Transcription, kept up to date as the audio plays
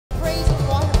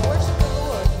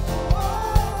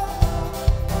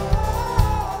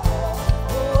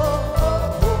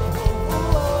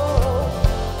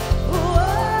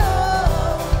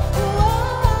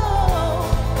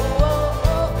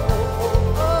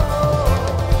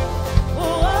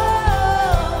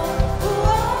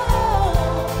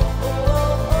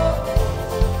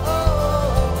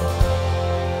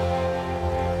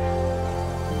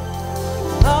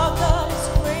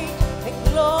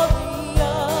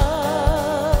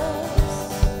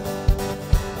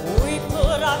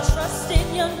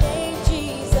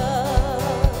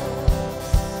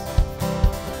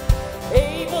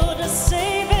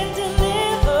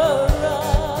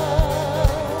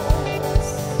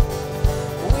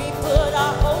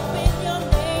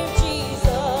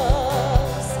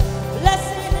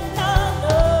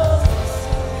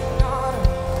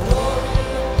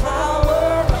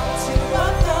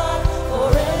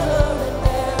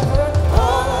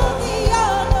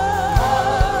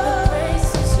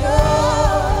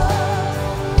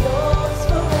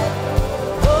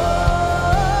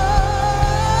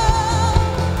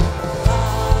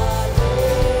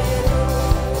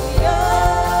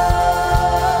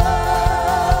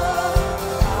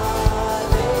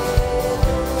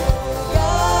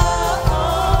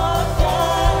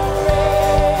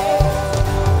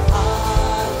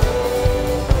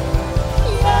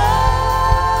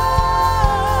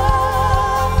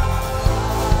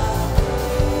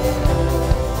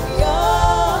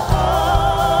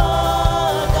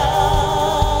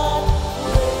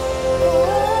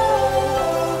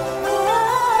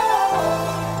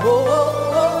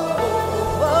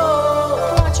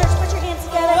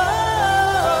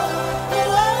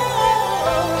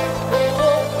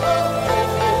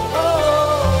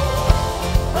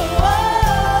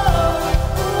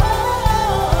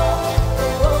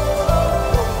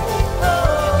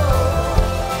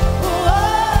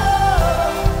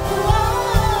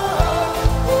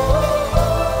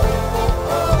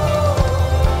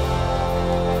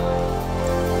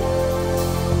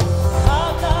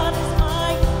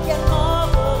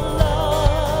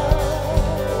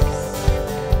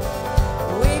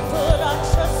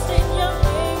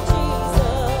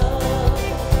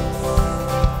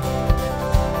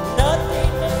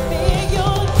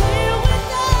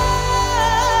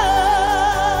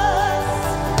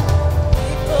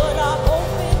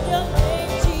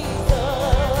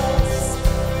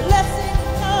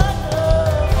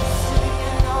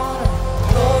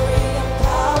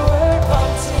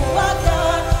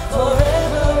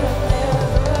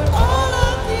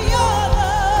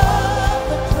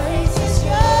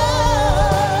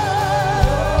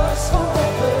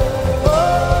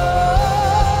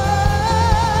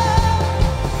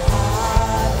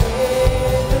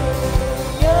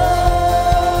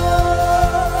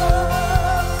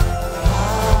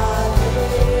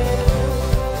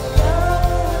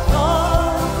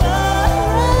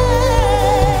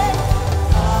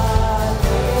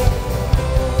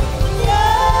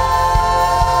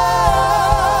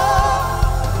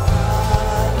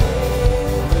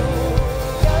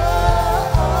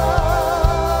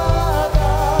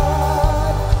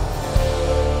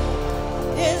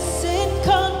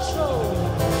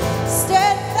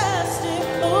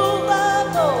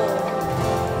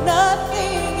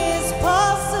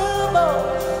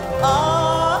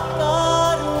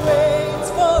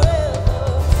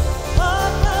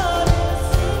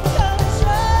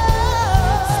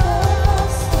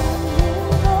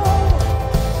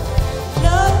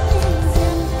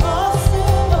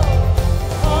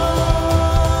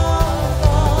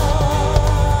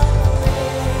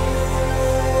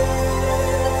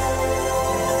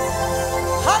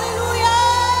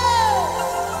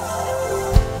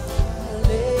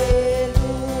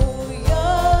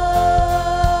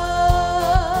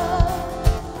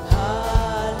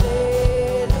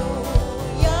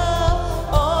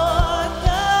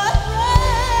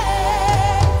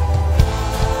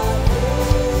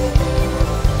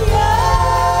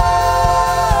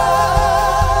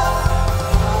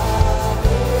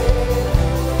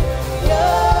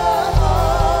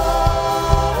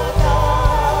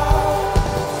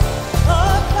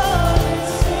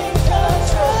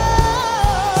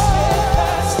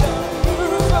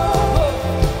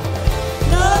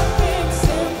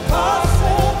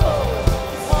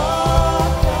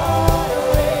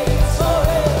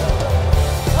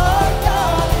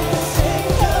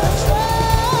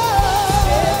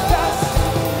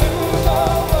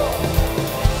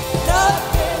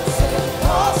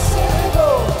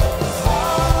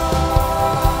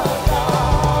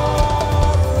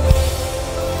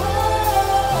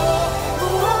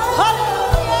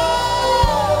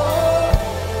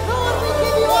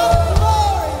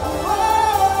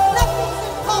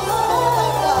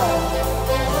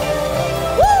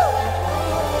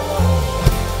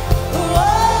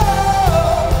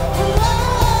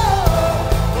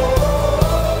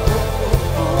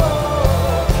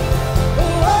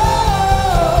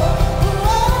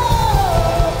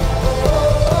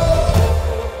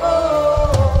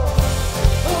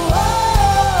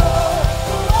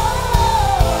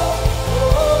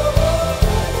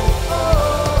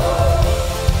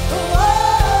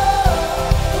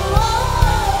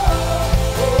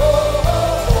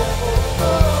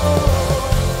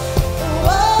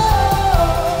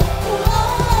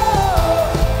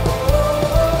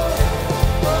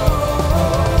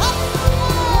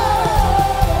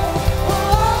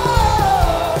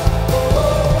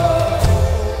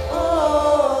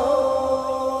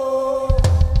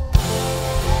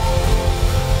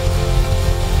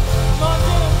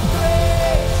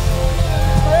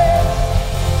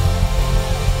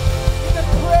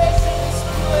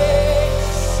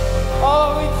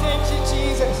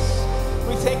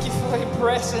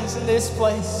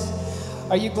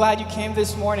Are you glad you came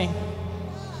this morning?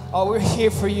 Oh, we're here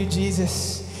for you,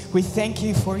 Jesus. We thank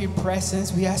you for your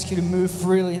presence. We ask you to move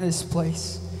freely in this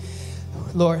place.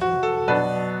 Lord,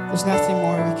 there's nothing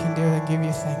more we can do than give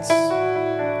you thanks,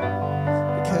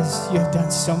 because you have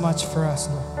done so much for us,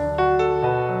 Lord.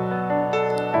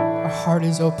 Our heart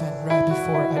is open right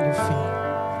before at your feet.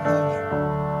 I love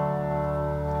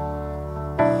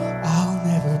you. I'll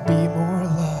never be more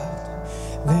loved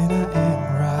than I am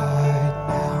right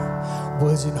now.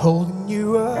 Wasn't holding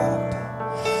you up,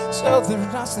 so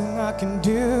there's nothing I can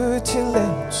do to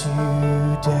let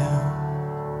you down.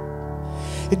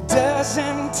 It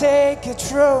doesn't take a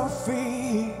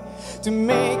trophy to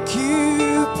make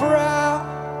you proud.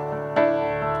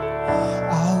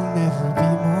 I'll never be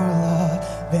more loved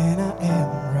than I am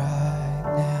right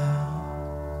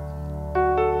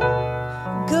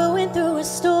now. Going through a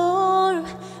storm,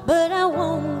 but I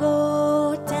won't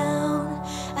go down.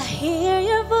 I hear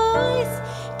your voice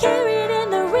carried in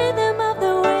the rhythm of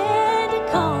the wind to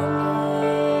call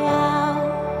me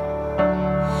out.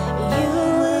 You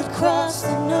would cross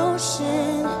an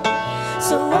ocean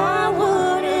so I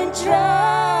wouldn't drown.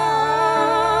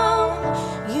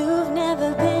 You've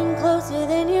never been closer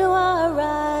than you are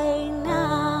right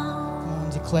now. Come on,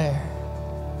 declare.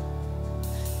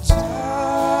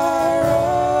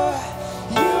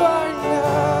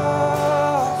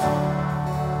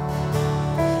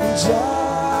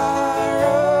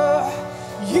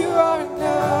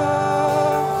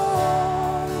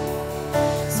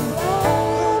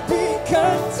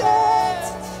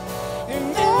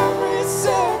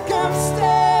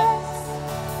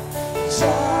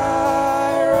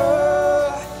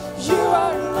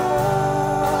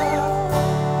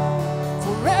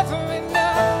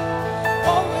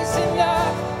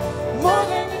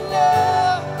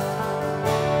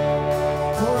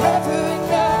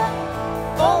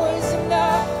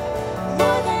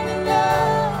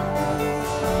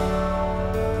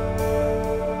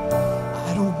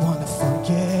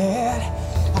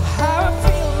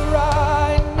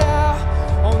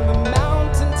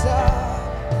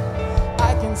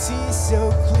 See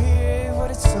so clear what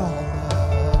it's all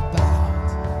about.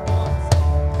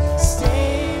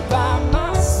 Stay by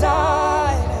my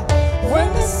side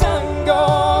when the sun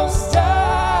goes down.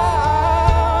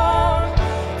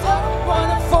 Don't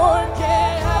wanna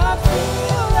forget how I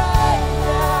feel right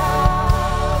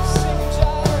now. Sing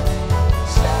Jireh,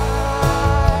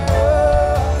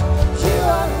 you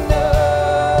are enough.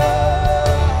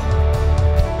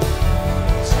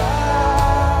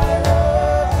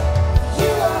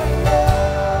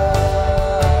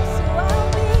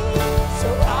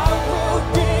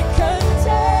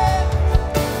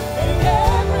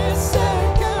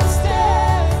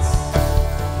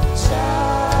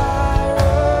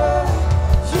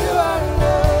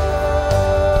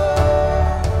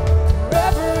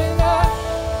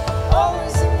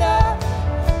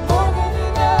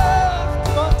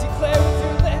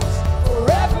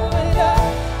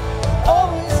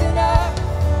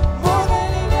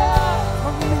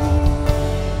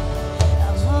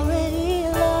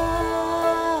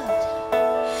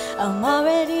 I'm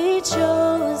already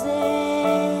chosen.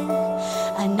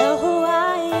 I know who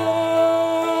I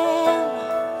am.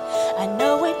 I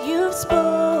know what you've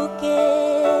spoken.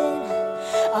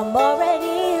 I'm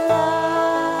already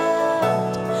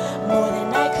loved more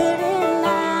than I could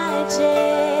imagine.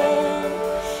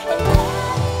 And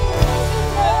that is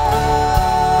enough.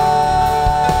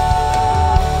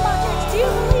 Come on, church, do you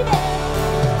believe it?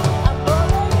 I'm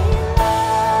already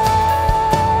loved.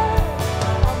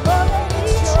 I'm already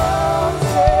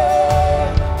chosen.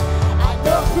 I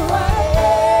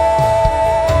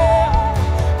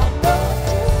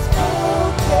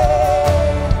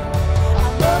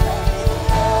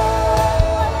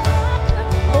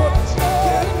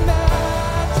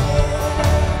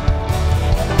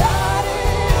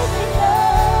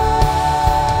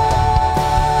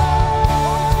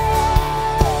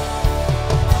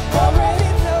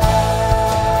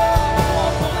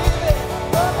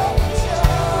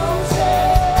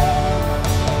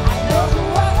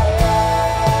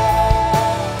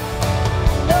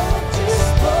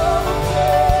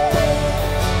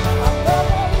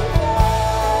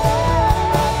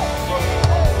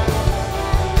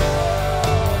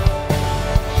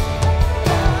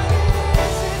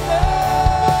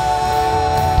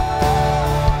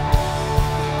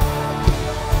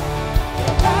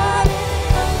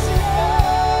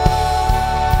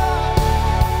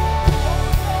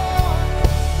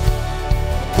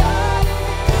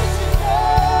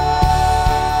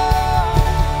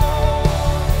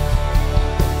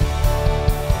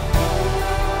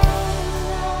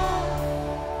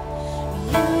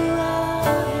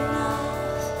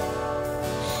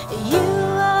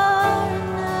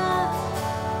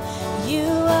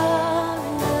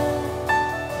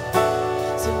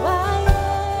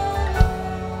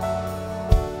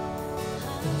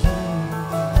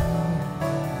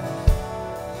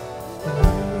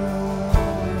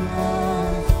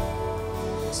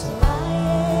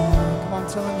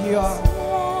you are.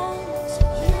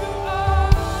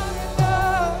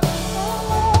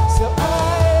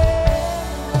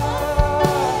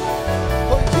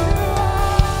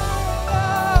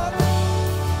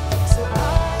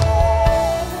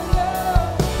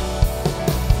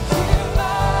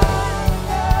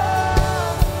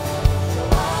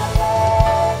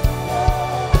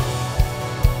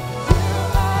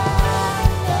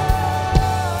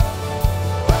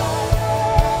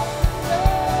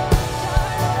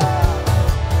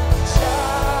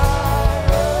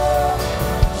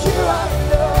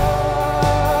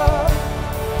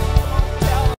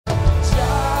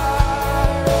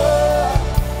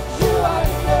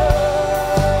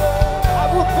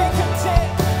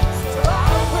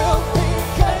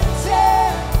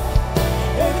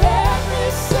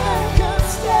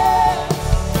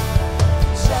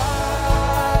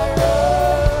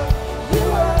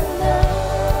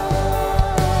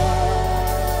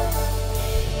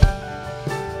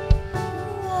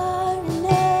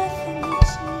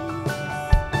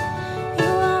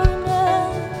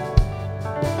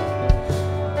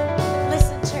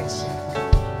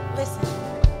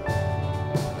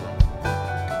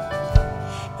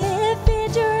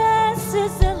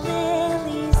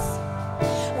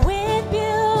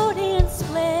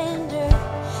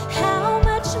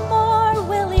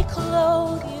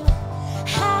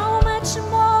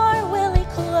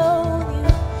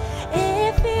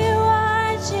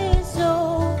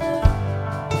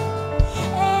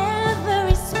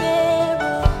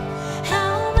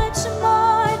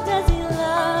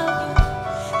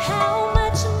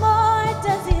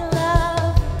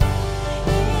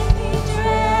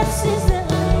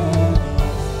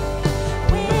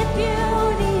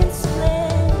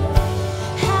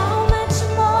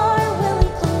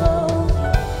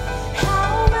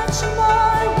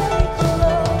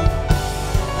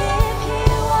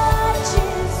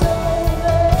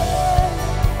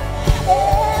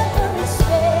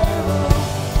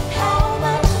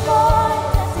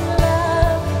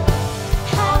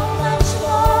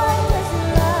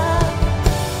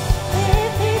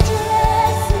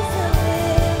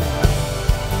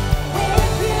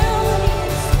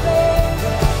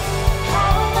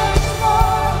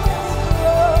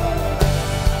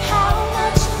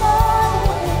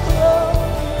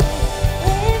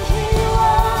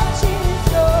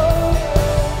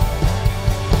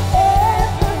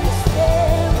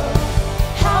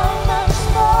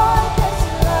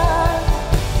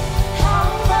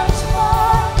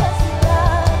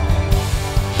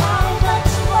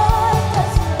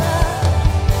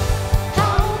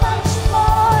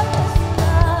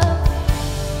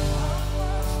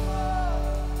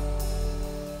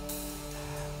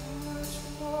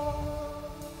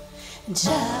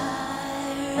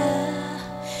 Jireh,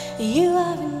 you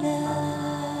are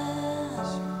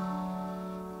enough.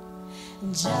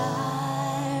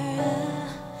 Jireh,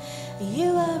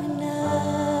 you are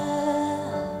enough.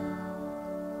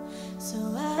 So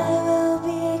I will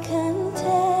be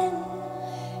content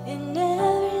in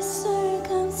every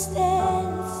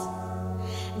circumstance.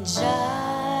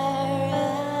 Jireh,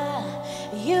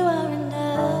 you are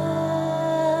enough.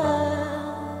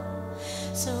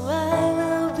 So I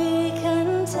will be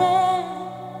content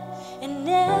in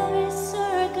every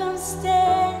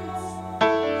circumstance.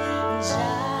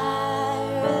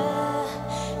 Jireh,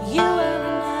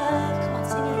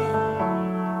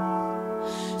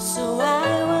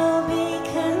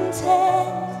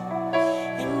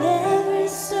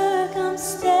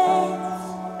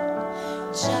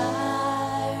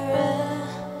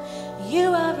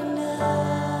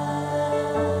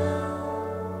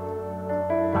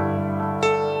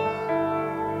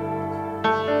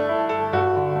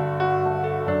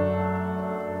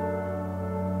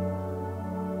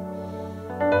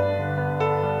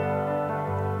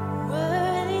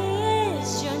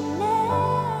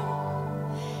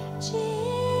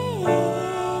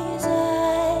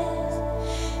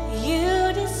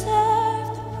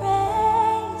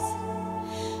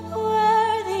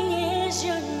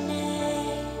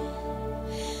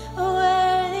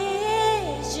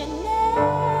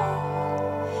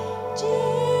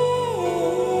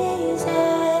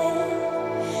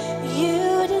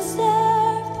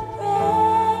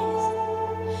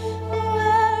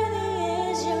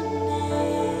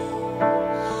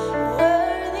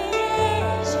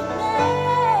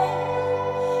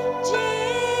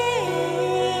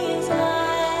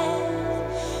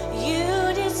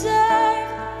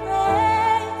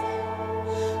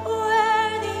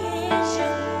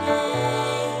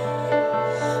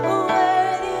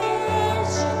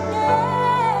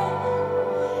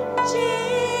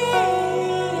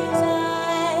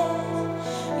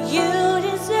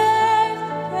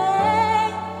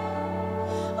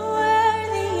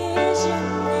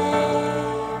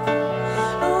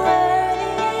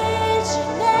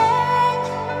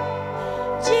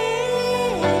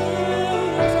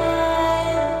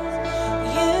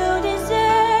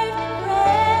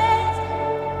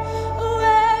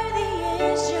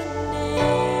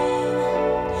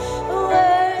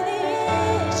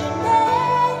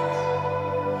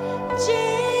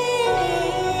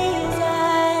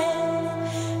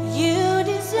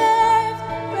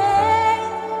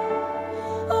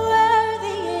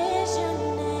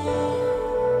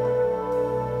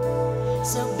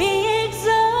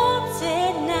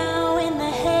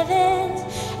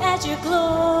 as your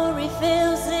glory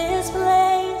fills this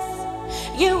place.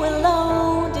 You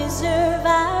alone deserve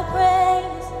our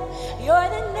praise. You're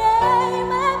the name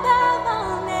above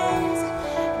all names.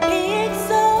 Be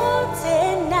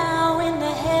exalted now in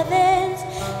the heavens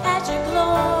as your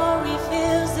glory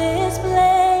fills this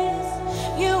place.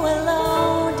 You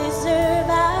alone deserve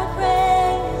our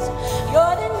praise.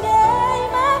 You're the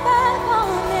name above all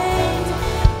names.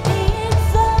 Be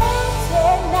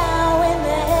exalted now in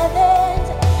the heavens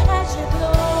as your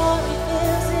glory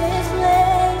fills this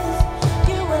place.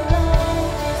 You alone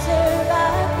deserve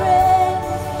our praise.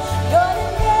 You're the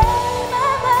name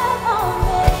above all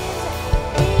names.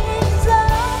 Be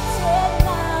exalted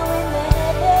now in the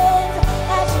heavens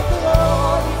as your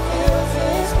glory fills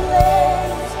this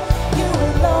place. You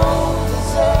alone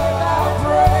deserve our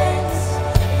praise.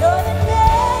 You're the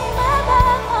name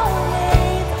above all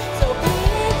names. So be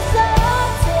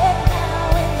exalted now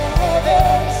in the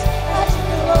heavens as your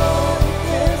glory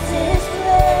fills this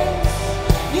place.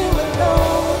 You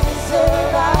alone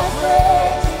deserve our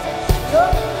praise.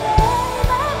 You're the name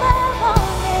above all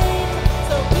names.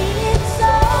 So be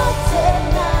exalted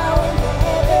now in the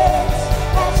heavens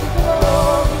as your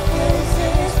glory fills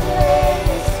this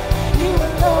place. You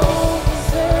alone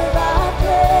deserve our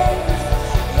praise.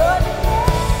 You're the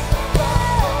name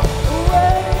above.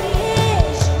 Worthy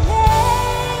is your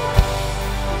name,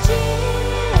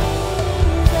 Jesus.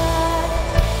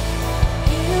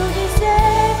 You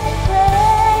deserve the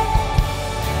praise.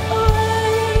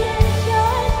 Worthy is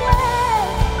your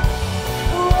name.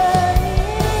 Worthy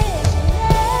is your name,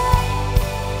 Jesus.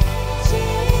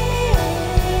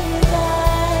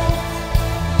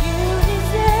 You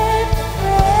deserve the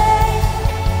praise.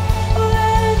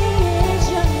 Worthy is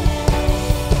your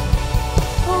name.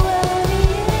 Worthy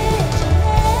is your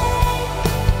name,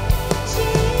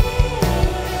 Jesus.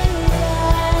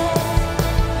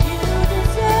 You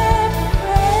deserve the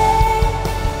praise.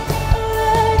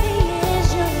 Worthy is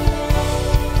your name.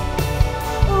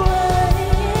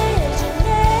 Worthy is your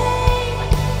name,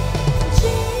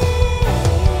 Jesus.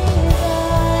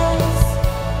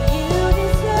 You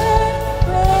deserve the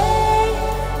praise.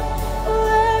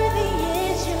 Worthy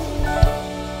is your name.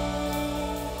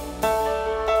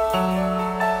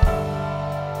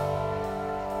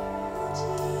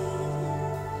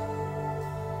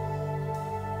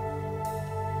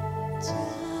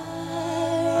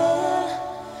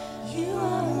 You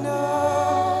are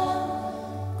enough.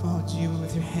 Come on, you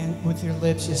with your hand, with your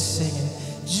lips, just sing it.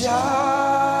 Jireh,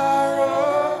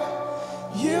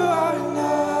 you are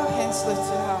enough. Hands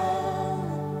lifted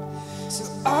high. So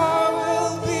I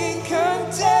will be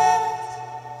content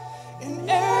in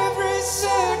every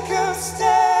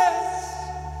circumstance.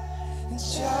 And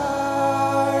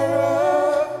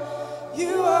Jireh,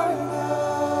 you are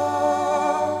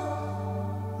enough.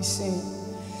 You sing.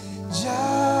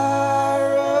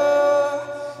 Jireh,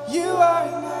 you are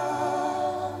enough.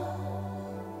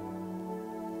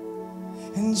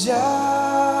 And Jireh,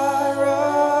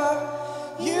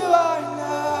 you are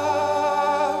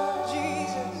enough,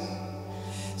 Jesus.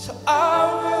 So I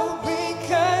will be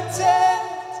content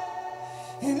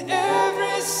in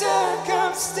every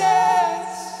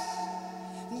circumstance.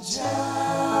 And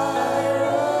Jireh,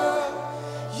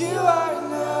 you are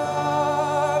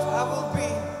enough. I will be.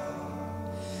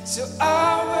 So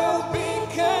I will be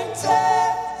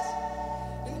content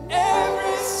in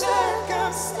every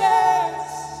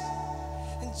circumstance.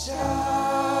 And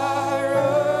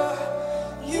Jireh,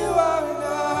 you are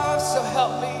enough. So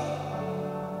help me.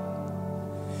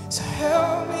 So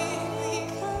help me be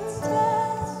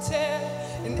content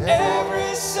in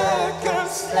every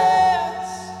circumstance.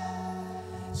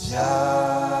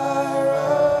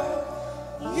 Jireh,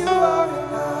 you are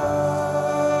enough.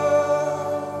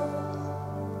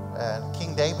 And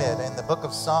King David in the book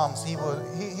of Psalms, he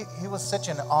was such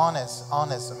an honest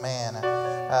man.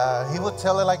 He would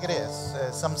tell it like it is.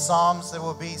 Some Psalms, there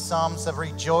will be Psalms of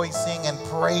rejoicing and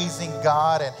praising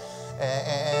God,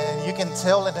 and you can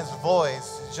tell in his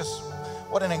voice just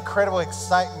what an incredible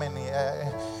excitement.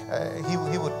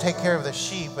 He would take care of the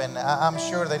sheep, and I'm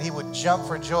sure that he would jump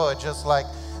for joy just like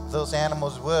those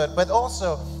animals would. But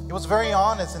also, he was very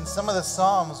honest in some of the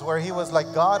Psalms where he was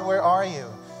like, God, where are you?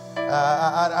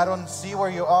 I don't see where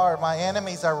you are. My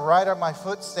enemies are right at my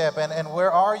footstep, and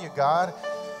where are you, God?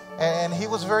 And he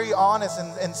was very honest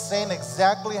in saying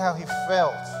exactly how he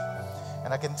felt.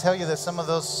 And I can tell you that some of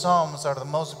those Psalms are the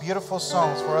most beautiful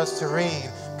Psalms for us to read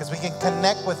because we can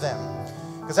connect with them.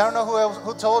 Because I don't know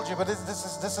who told you, but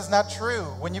this is not true.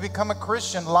 When you become a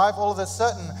Christian, life all of a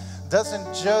sudden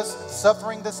doesn't just,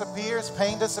 suffering disappears,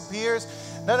 pain disappears.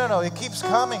 No, no, no, it keeps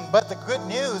coming. But the good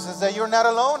news is that you're not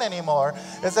alone anymore.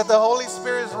 It's that the Holy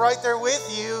Spirit is right there with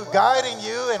you, guiding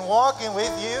you and walking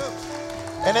with you.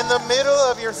 And in the middle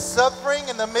of your suffering,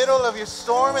 in the middle of your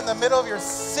storm, in the middle of your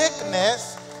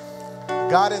sickness,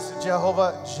 God is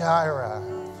Jehovah Jireh.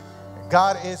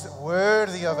 God is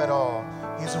worthy of it all.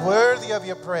 He's worthy of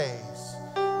your praise.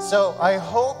 So I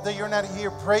hope that you're not here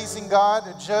praising God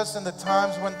just in the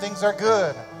times when things are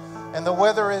good and the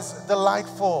weather is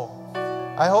delightful.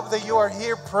 I hope that you are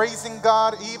here praising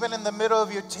God even in the middle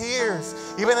of your tears,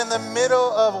 even in the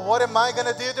middle of what am I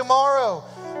going to do tomorrow?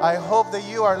 I hope that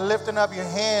you are lifting up your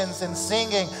hands and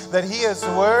singing that He is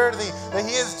worthy, that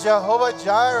He is Jehovah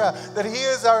Jireh, that He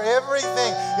is our everything.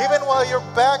 Even while your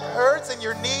back hurts and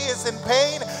your knee is in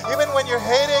pain, even when your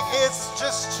headache is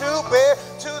just too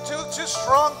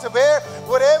strong to bear,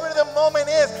 whatever the moment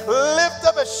is, lift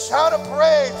up a shout of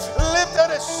praise, lift out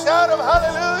a shout of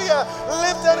hallelujah,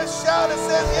 lift out a shout that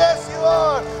says, yes, you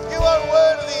are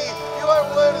worthy, you are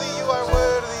worthy, you are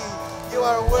worthy. You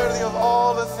are worthy of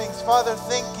all the things. Father,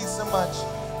 thank you so much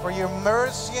for your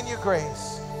mercy and your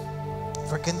grace,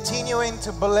 for continuing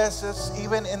to bless us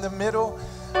even in the middle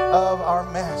of our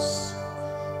mess.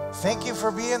 Thank you for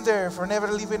being there, for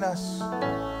never leaving us.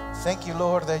 Thank you,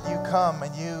 Lord, that you come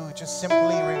and you just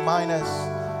simply remind us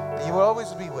that you will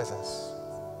always be with us.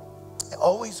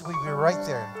 Always will be right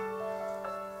there.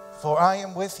 For I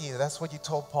am with you. That's what you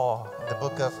told Paul in the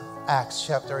book of Acts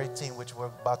chapter 18, which we're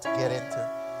about to get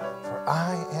into. For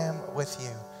I am with you.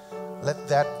 Let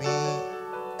that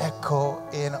be echo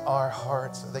in our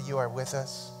hearts that you are with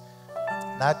us.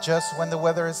 Not just when the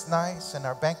weather is nice and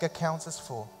our bank accounts is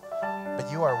full, but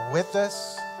you are with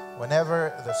us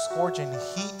whenever the scorching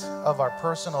heat of our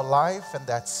personal life and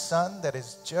that sun that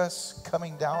is just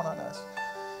coming down on us.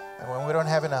 And when we don't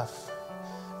have enough,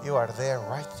 you are there,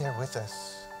 right there with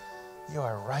us. You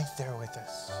are right there with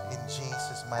us in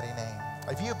Jesus' mighty name.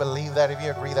 If you believe that, if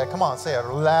you agree that, come on, say it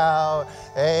loud.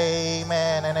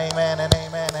 Amen and amen and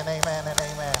amen and amen and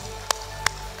amen.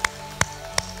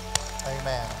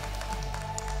 Amen.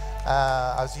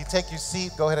 As you take your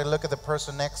seat, go ahead and look at the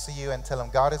person next to you and tell them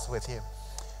God is with you.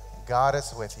 God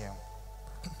is with you.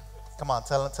 Come on,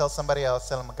 tell somebody else.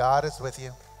 Tell them God is with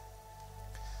you.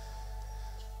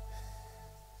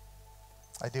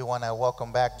 I do want to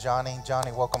welcome back Johnny.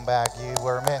 Johnny, welcome back. You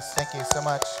were missed. Thank you so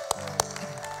much.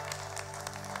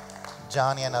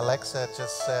 Johnny and Alexa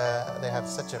they have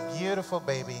such a beautiful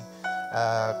baby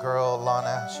girl,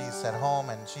 Lana. She's at home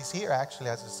and she's here actually,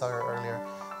 as I saw her earlier.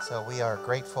 So we are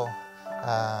grateful.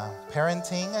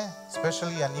 Parenting,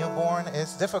 especially a newborn,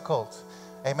 is difficult.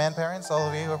 Amen, parents. All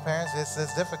of you who are parents, this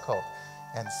is difficult.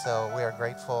 And so we are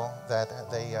grateful that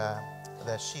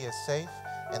that she is safe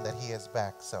and that he is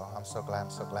back. So I'm so glad.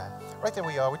 Right there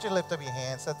we are. Would you lift up your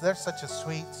hands? There's such a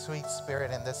sweet, sweet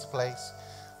spirit in this place.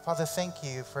 Father, thank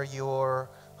you for your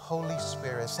Holy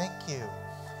Spirit. Thank you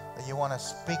that you want to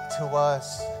speak to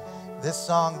us. This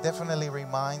song definitely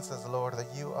reminds us, Lord, that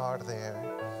you are there,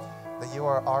 that you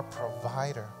are our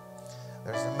provider.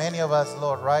 There's many of us,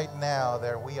 Lord, right now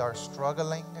that we are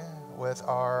struggling with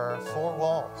our four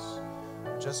walls,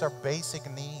 just our basic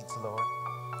needs, Lord.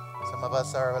 Some of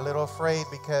us are a little afraid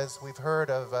because we've heard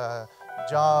of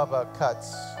job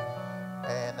cuts.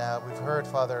 And we've heard,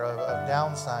 Father, of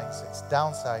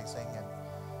downsizing. And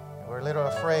we're a little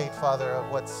afraid, Father,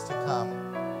 of what's to come.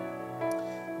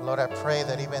 Lord, I pray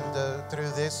that even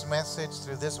through this message,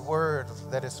 through this word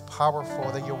that is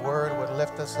powerful, that your word would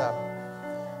lift us up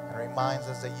and reminds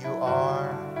us that you are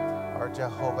our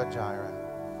Jehovah Jireh.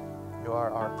 You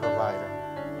are our provider.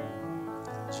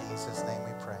 In Jesus' name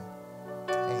we pray.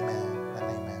 Amen and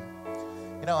amen.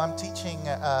 You know,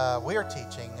 we're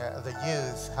teaching the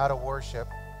youth how to worship.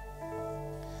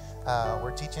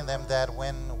 We're teaching them that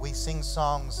when we sing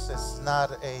songs, it's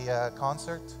not a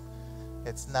concert.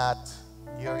 It's not,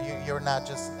 you're not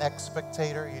just a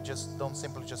spectator. You just don't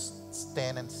simply just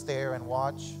stand and stare and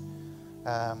watch.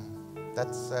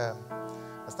 That's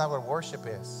not what worship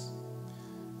is.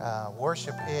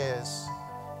 Worship is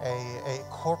a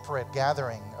corporate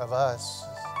gathering of us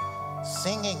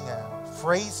singing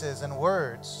phrases and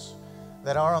words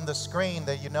that are on the screen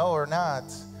that you know or not,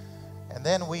 and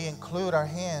then we include our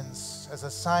hands as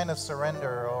a sign of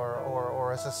surrender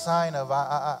or as a sign of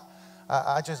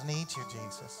I just need you,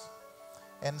 Jesus.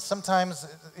 And sometimes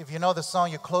if you know the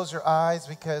song, you close your eyes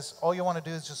because all you want to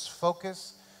do is just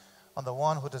focus on the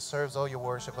one who deserves all your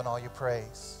worship and all your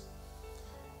praise.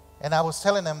 And I was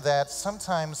telling them that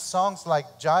sometimes songs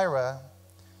like Jireh,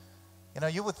 you know,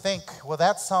 you would think, well,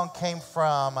 that song came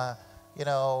from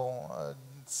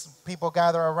people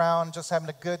gather around just having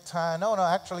a good time. No,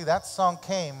 actually that song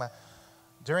came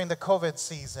during the COVID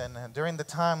season, during the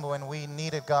time when we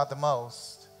needed God the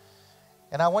most.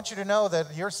 And I want you to know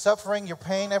that your suffering, your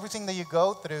pain, everything that you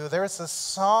go through, there's a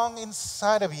song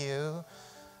inside of you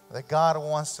that God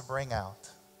wants to bring out.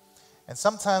 And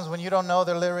sometimes when you don't know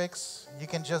the lyrics, you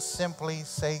can just simply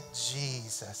say,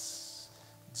 Jesus,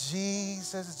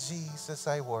 Jesus, Jesus,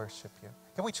 I worship you.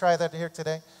 Can we try that here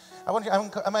today? I'm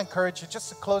going to encourage you just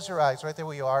to close your eyes right there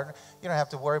where you are. You don't have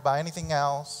to worry about anything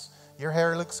else. Your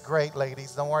hair looks great,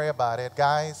 ladies. Don't worry about it.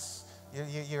 Guys,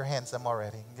 you're handsome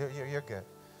already. You're good.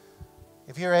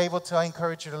 If you're able to, I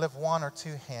encourage you to lift one or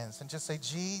two hands and just say,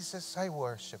 Jesus, I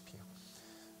worship you.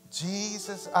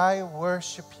 Jesus, I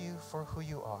worship you for who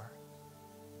you are.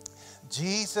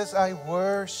 Jesus, I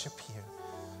worship you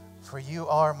for you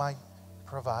are my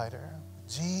provider.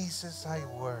 Jesus, I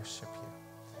worship you.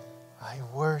 I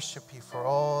worship you for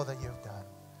all that you've done.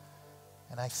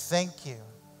 And I thank you.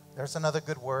 There's another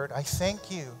good word. I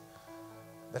thank you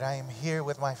that I am here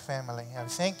with my family. I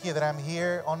thank you that I'm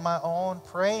here on my own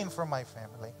praying for my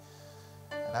family.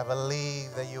 And I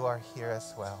believe that you are here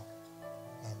as well.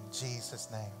 In Jesus'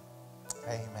 name,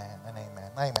 amen and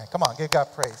amen. Amen. Come on, give God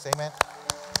praise. Amen.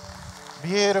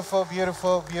 Beautiful,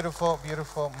 beautiful, beautiful,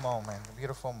 beautiful moment.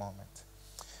 Beautiful moment.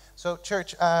 So,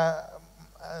 church,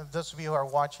 those of you who are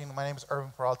watching, my name is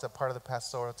Irving Peralta, part of the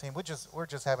pastoral team. We're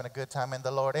just having a good time in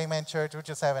the Lord. Amen, church. We're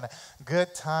just having a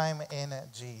good time in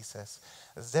Jesus.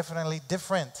 It's definitely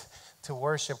different to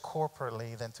worship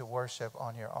corporately than to worship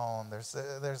on your own. There's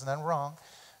nothing wrong.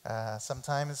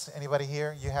 Sometimes, anybody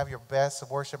here, you have your best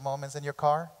worship moments in your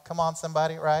car? Come on,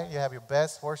 somebody, right? You have your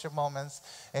best worship moments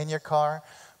in your car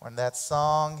when that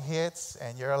song hits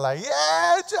and you're like,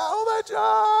 yeah, Jehovah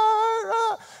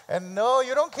Jireh. And no,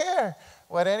 you don't care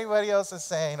what anybody else is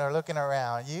saying or looking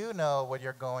around. You know what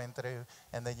you're going through,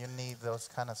 and then you need those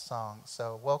kind of songs.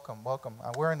 So welcome, welcome.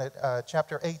 We're in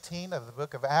chapter 18 of the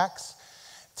book of Acts.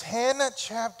 10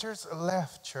 chapters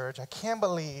left, church. I can't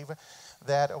believe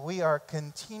that we are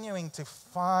continuing to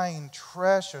find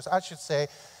treasures. I should say,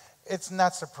 it's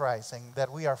not surprising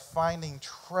that we are finding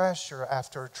treasure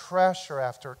after treasure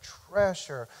after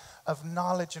treasure of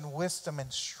knowledge and wisdom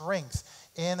and strength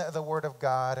in the Word of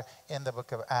God in the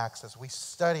book of Acts as we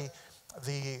study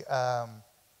the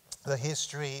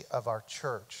history of our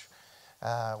church.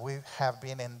 We have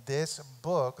been in this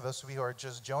book, those of you who are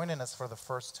just joining us for the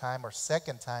first time or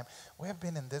second time, we have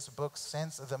been in this book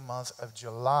since the month of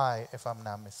July, if I'm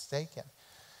not mistaken.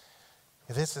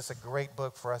 This is a great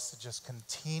book for us to just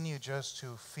continue just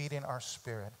to feed in our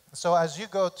spirit. So as you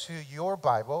go to your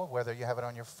Bible, whether you have it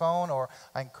on your phone or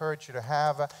I encourage you to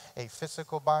have a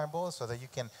physical Bible so that you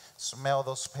can smell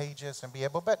those pages and be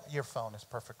able, but your phone is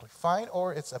perfectly fine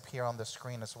or it's up here on the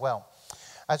screen as well.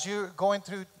 As you're going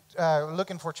through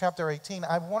looking for chapter 18,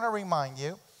 I want to remind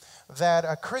you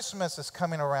that Christmas is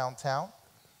coming around town.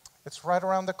 It's right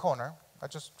around the corner. I'm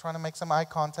just trying to make some eye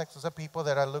contact with the people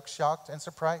that I look shocked and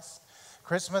surprised.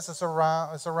 Christmas is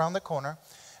around the corner.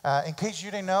 In case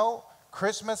you didn't know,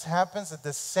 Christmas happens at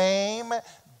the same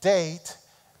date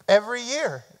every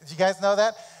year. Did you guys know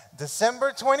that?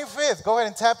 December 25th. Go ahead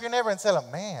and tap your neighbor and tell them,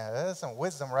 man, that's some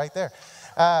wisdom right there.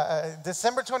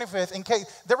 December 25th. In case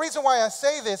the reason why I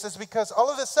say this is because all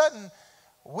of a sudden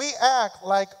we act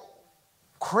like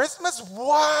Christmas,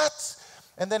 what?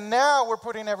 And then now we're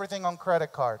putting everything on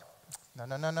credit card. No.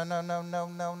 And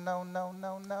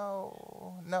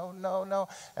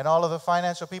all of the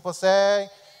financial people say,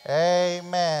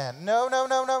 amen. No.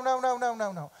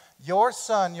 Your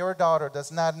son, your daughter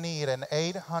does not need an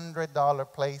 $800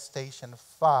 PlayStation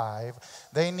 5.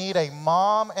 They need a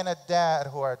mom and a dad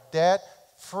who are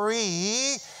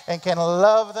debt-free and can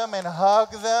love them and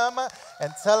hug them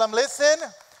and tell them, listen,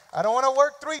 I don't want to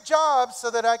work 3 jobs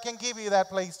so that I can give you that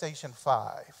PlayStation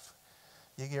 5.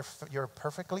 You're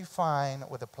perfectly fine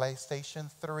with a PlayStation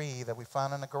 3 that we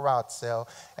found in a garage sale,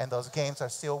 and those games are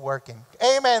still working.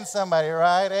 Amen, somebody,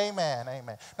 right? Amen.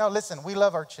 Now, listen, we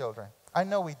love our children. I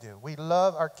know we do. We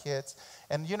love our kids.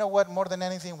 And you know what? More than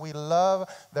anything, we love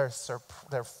their facial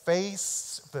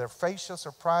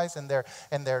surprise and their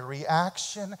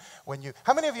reaction when you.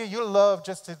 How many of you love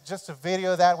just to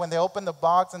video that when they open the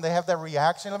box and they have their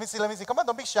reaction? Let me see. Come on,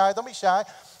 don't be shy.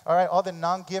 All right, all the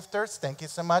non-gifters, thank you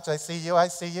so much. I see you.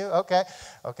 Okay.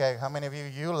 How many of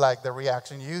you like the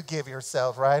reaction you give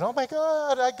yourself, right? Oh my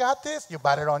God, I got this. You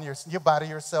bought it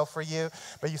yourself for you,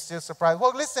 but you're still surprised.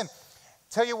 Well, listen,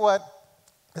 tell you what,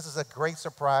 this is a great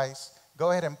surprise.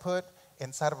 Go ahead and put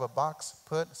inside of a box,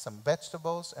 put some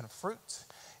vegetables and fruit,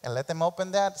 and let them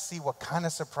open that, see what kind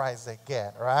of surprise they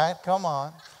get, right? Come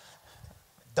on.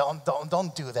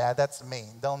 Don't do that. That's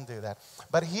mean. Don't do that.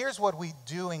 But here's what we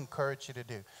do encourage you to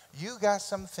do. You got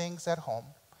some things at home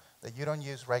that you don't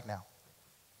use right now.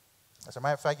 As a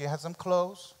matter of fact, you have some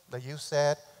clothes that you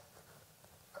said,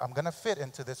 I'm going to fit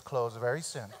into this clothes very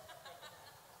soon.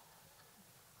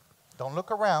 Don't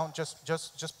look around. Just,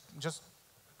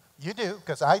 you do,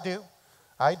 because I do.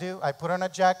 I put on a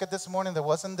jacket this morning that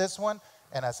wasn't this one,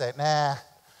 and I said, nah,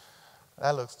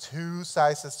 that looks 2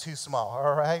 sizes too small,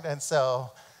 all right? And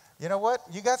so, you know what?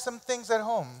 You got some things at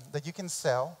home that you can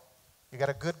sell. You got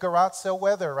a good garage sale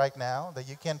weather right now that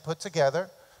you can put together,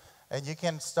 and you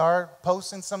can start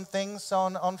posting some things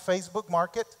on Facebook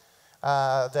Market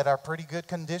that are pretty good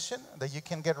condition that you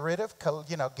can get rid of,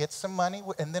 get some money,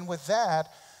 and then with that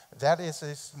is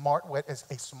a smart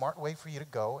way for you to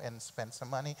go and spend some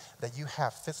money that you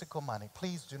have physical money.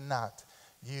 Please do not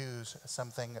use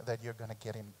something that you're going to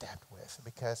get in debt with,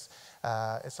 because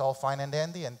it's all fine and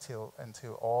dandy until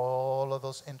all of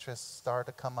those interests start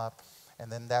to come up,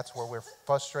 and then that's where we're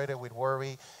frustrated, we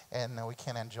worry, and we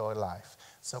can't enjoy life.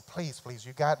 So please,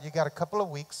 you got a couple of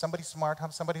weeks. Somebody smart,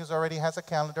 somebody who already has a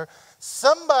calendar,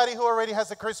 somebody who already has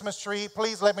a Christmas tree.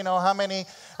 Please let me know how many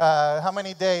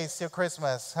days till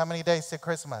Christmas. How many days till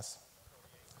Christmas?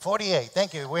 48.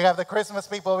 Thank you. We have the Christmas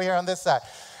people over here on this side.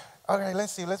 All right,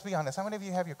 let's see. Let's be honest. How many of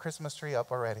you have your Christmas tree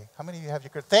up already? How many of you have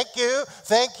your Christmas? Thank you.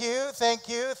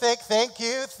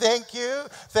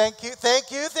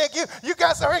 You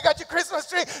guys already got your Christmas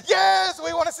tree. Yes,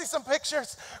 we want to see some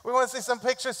pictures. We want to see some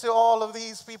pictures to all of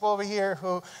these people over here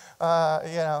who,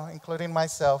 including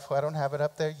myself, who I don't have it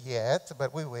up there yet,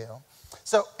 but we will.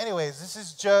 So anyways, this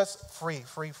is just free.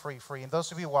 And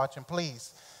those of you watching,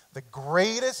 please, the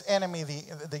greatest enemy,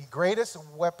 the greatest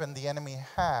weapon the enemy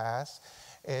has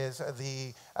is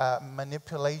the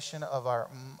manipulation of our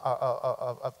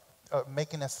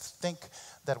making us think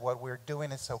that what we're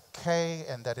doing is okay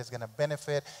and that it's going to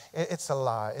benefit. It's a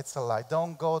lie. It's a lie.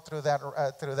 Don't go through that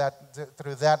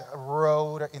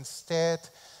road. Instead,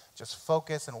 just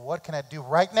focus on what can I do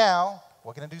right now.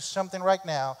 What can I do something right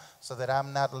now so that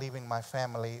I'm not leaving my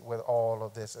family with all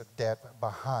of this debt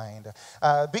behind?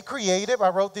 Be creative. I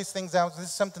wrote these things down. This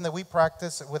is something that we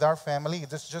practice with our family.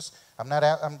 This is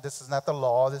not the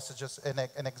law. This is just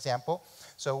an example.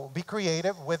 So be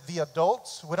creative. With the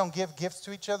adults, we don't give gifts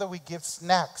to each other. We give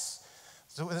snacks.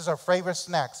 So this is our favorite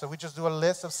snack. So we just do a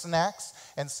list of snacks.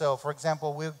 And so, for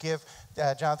example, we'll give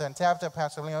Jonathan and Tabitha,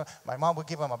 Pastor Leon, my mom will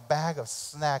give them a bag of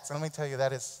snacks. And let me tell you,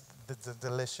 that is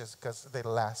delicious because they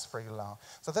last pretty long.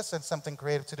 So that's something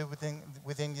creative to do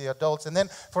within the adults. And then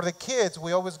for the kids,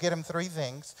 we always get them 3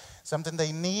 things: something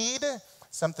they need,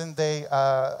 something they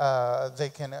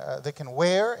can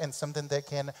wear, and something they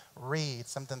can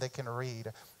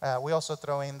read. We also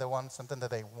throw in something that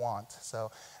they want.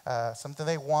 So something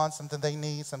they want, something they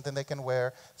need, something they can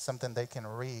wear, something they can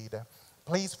read.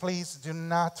 Please do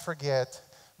not forget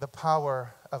the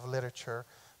power of literature,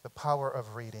 the power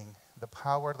of reading. The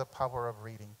power of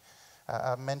reading.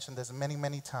 I've mentioned this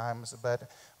many times,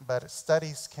 but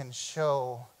studies can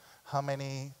show how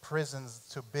many prisons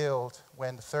to build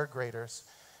when 3rd graders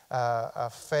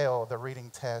fail the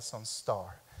reading test on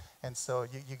STAR. And so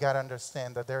you got to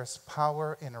understand that there's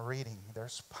power in reading.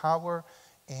 There's power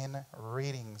in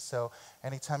reading. So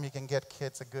anytime you can get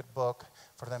kids a good book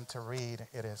for them to read,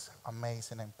 it is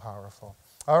amazing and powerful.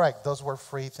 All right, those were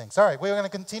free things. All right, we're going to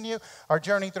continue our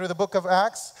journey through the book of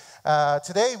Acts.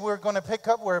 Today, we're going to pick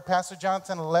up where Pastor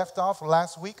Jonathan left off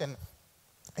last week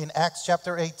in Acts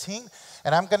chapter 18.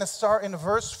 And I'm going to start in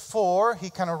verse 4. He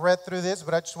kind of read through this,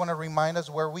 but I just want to remind us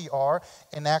where we are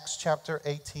in Acts chapter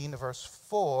 18, verse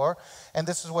 4. And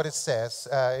this is what it says.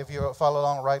 If you follow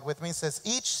along right with me, it says,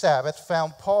 each Sabbath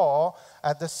found Paul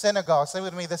at the synagogue. Say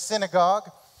with me, the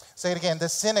synagogue. Say it again, the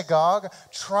synagogue,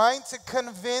 trying to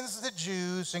convince the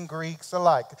Jews and Greeks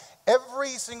alike. Every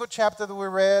single chapter that we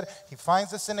read, he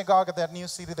finds the synagogue at that new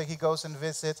city that he goes and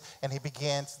visits, and he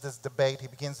begins this debate, he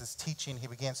begins this teaching, he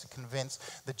begins to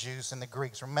convince the Jews and the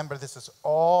Greeks. Remember, this is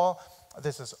all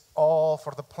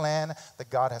for the plan that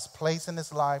God has placed in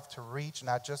his life to reach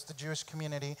not just the Jewish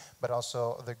community, but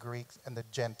also the Greeks and the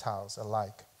Gentiles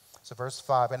alike. So verse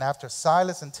 5, and after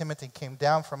Silas and Timothy came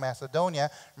down from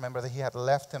Macedonia, remember that he had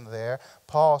left them there,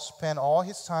 Paul spent all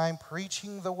his time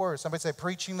preaching the word. Somebody say,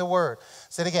 preaching the word.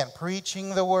 Say it again,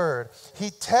 preaching the word.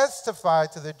 He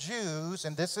testified to the Jews,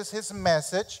 and this is his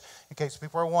message, in case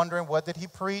people are wondering, what did he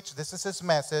preach? This is his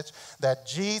message, that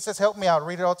Jesus, help me out,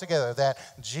 read it all together, that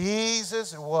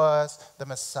Jesus was the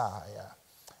Messiah.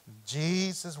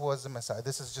 Jesus was the Messiah.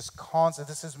 This is just constant.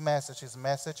 This is his message. His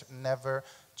message never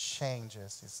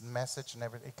changes. His message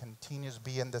never, it continues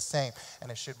being the same,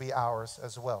 and it should be ours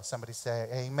as well. Somebody say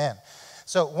amen.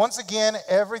 So once again,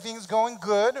 everything's going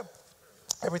good.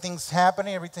 Everything's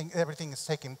happening. Everything is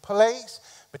taking place.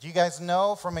 But you guys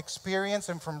know from experience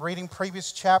and from reading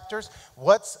previous chapters,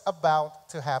 what's about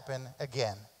to happen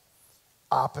again?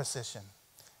 Opposition.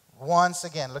 Once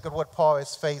again, look at what Paul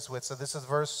is faced with. So this is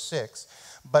verse 6.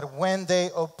 But when they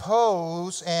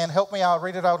oppose, and help me out,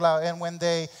 read it out loud. And when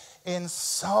they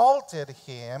insulted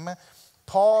him,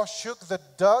 Paul shook the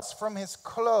dust from his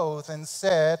clothes and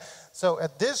said, so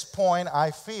at this point,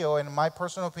 I feel, in my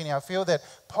personal opinion, I feel that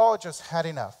Paul just had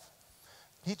enough.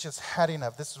 He just had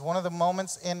enough. This is one of the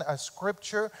moments in a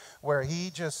scripture where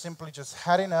he just simply just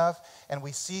had enough, and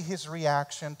we see his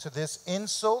reaction to this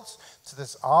insult, to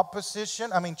this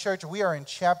opposition. I mean, church, we are in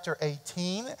chapter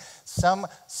 18. Some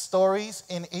stories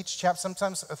in each chapter,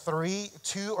 sometimes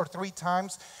 2 or 3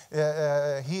 times,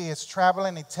 he is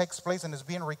traveling, it takes place and is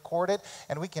being recorded,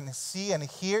 and we can see and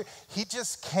hear. He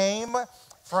just came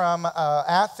from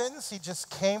Athens. He just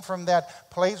came from that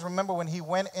place. Remember when he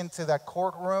went into that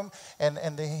courtroom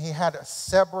and he had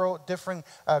several different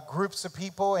groups of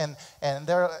people, and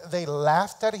they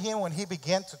laughed at him when he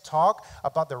began to talk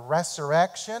about the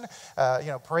resurrection.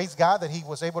 Praise God that he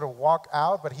was able to walk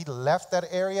out, but he left that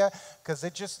area because they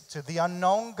just, to the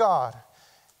unknown God,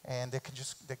 and they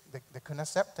couldn't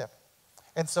accept him.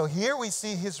 And so here we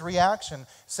see his reaction. It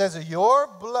says, your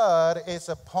blood is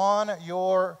upon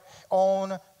your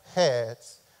own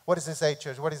heads. What does it say,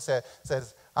 church? What does it say? It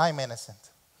says, I'm innocent.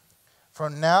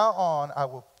 From now on, I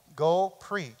will go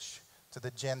preach to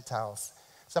the Gentiles.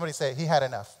 Somebody say, he had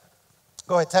enough.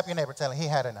 Go ahead, tap your neighbor, tell him he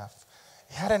had enough.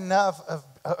 He had enough of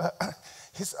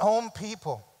his own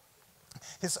people,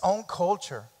 his own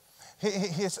culture,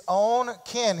 his own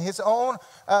kin, his own,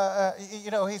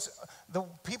 the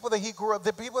people that he grew up,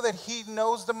 the people that he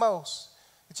knows the most.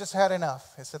 He just had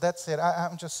enough. He said, that's it.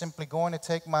 I'm just simply going to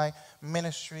take my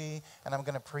ministry and I'm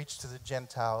going to preach to the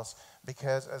Gentiles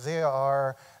because they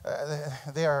are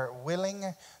willing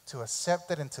to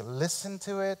accept it and to listen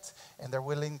to it, and they're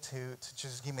willing to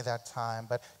just give me that time.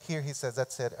 But here he says,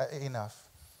 that's it, enough.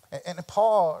 And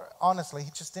Paul, honestly,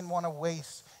 he just didn't want to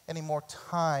waste any more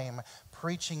time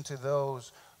preaching to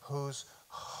those whose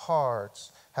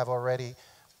hearts have already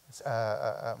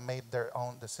made their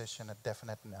own decision a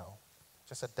definite no.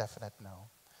 Just a definite no.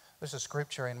 There's a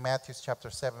scripture in Matthew chapter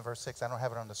 7, verse 6. I don't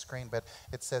have it on the screen, but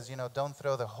it says, don't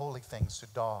throw the holy things to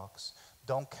dogs.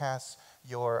 Don't cast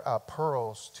your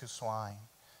pearls to swine.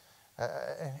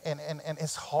 And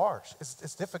it's harsh.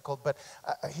 It's difficult, but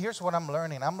here's what I'm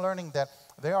learning. I'm learning that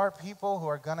there are people who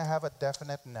are going to have a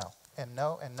definite no. And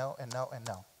no, and no, and no, and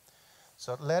no.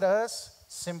 So let us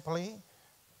simply,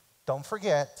 don't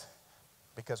forget,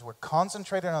 because we're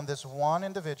concentrated on this one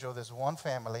individual, this one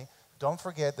family, don't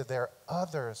forget that there are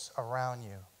others around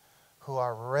you who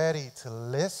are ready to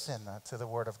listen to the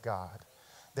Word of God.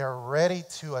 They're ready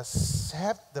to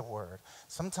accept the Word.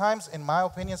 Sometimes, in my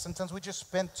opinion, sometimes we just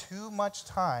spend too much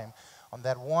time on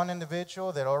that one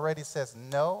individual that already says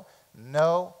no,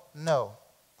 no, no.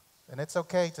 And it's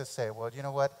okay to say, well, you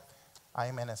know what?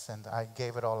 I'm innocent. I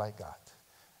gave it all I got.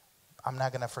 I'm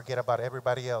not going to forget about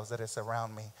everybody else that is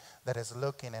around me, that is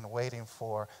looking and waiting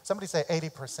for. Somebody say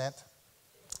 80%.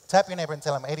 Tap your neighbor and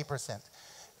tell him 80%.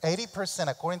 80%,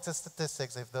 according to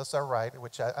statistics, if those are right,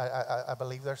 which I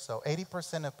believe they're so,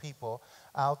 80% of people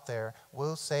out there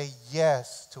will say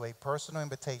yes to a personal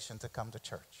invitation to come to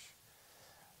church.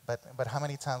 But how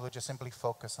many times would you simply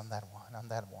focus on that one,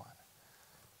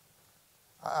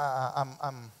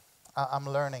 I'm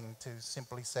learning to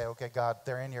simply say, okay, God,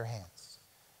 they're in your hands.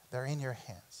 They're in your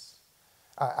hands.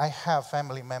 I have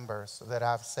family members that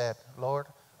I've said, Lord,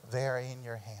 they're in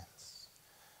your hands.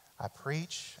 I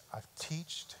preach, I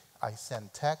teach, I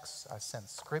send texts, I send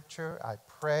scripture, I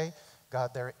pray.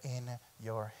 God, they're in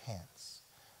your hands.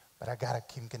 But I got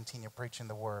to continue preaching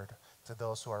the word to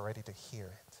those who are ready to hear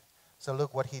it. So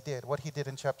look what he did. What he did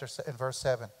in verse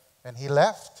 7. And he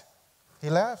left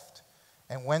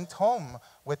and went home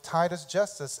with Titus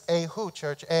Justus, a who,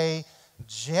 church? A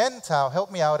Gentile.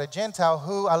 Help me out. A Gentile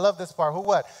who, I love this part, who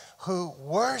what? Who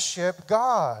worshiped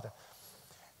God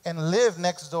and lived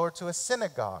next door to a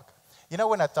synagogue. You know,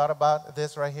 when I thought about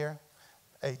this right here,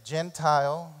 a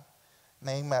Gentile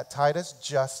named Titus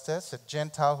Justus, a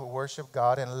Gentile who worshiped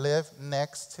God and lived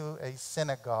next to a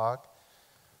synagogue.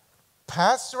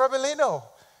 Pastor Abelino,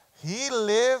 he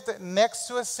lived next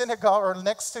to a synagogue or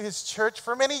next to his church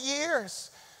for many years.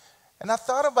 And I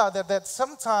thought about that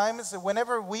sometimes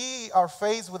whenever we are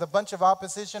faced with a bunch of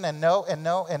opposition and no, and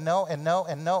no, and no, and no,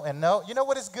 and no, and no, you know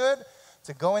what is good?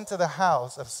 to go into the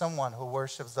house of someone who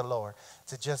worships the Lord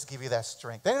to just give you that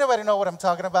strength. Anybody know what I'm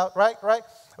talking about? Right?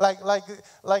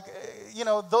 Like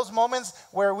those moments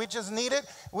where we just need it.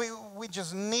 We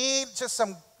just need just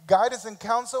some guidance and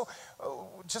counsel,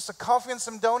 just a coffee and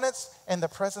some donuts in the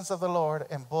presence of the Lord.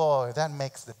 And boy, that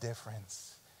makes the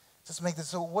difference. Just make this.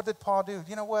 So what did Paul do?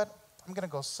 You know what? I'm going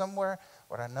to go somewhere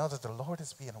where I know that the Lord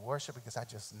is being worshiped because I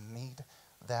just need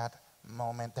that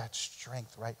moment, that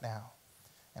strength right now.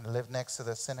 And live next to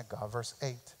the synagogue. Verse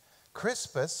 8.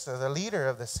 Crispus, the leader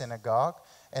of the synagogue,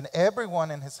 and everyone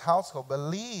in his household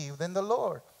believed in the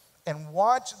Lord. And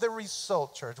watch the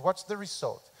result, church. Watch the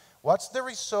result. What's the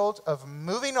result of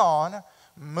moving on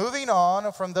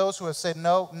from those who have said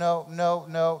no, no, no,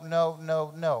 no, no,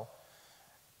 no, no.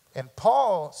 And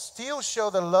Paul still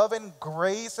showed the love and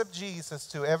grace of Jesus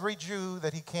to every Jew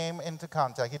that he came into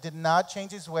contact. He did not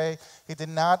change his way. He did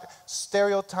not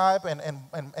stereotype and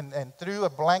threw a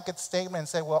blanket statement and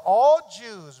say, well, all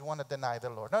Jews want to deny the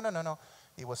Lord. No.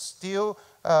 He was still,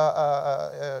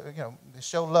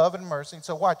 show love and mercy.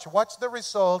 So watch the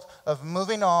result of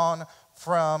moving on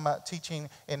from teaching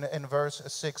in verse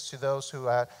 6 to those who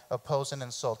had opposed and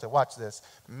insulted. Watch this.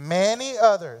 Many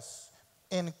others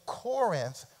in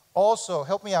Corinth also,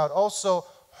 help me out, also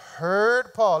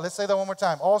heard Paul. Let's say that one more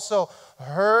time. Also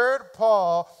heard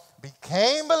Paul,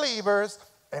 became believers,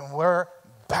 and were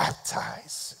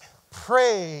baptized.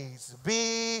 Praise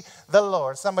be the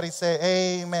Lord. Somebody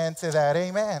say amen to that.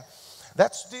 Amen.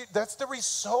 That's the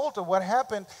result of what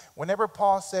happened whenever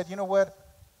Paul said, you know what,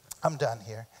 I'm done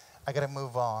here. I got to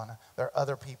move on. There are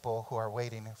other people who are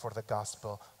waiting for the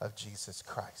gospel of Jesus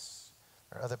Christ.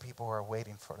 There are other people who are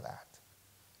waiting for that.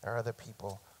 There are other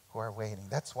people who are waiting.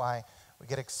 That's why we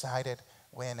get excited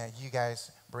when you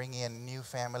guys bring in new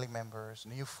family members,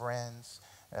 new friends,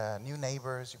 new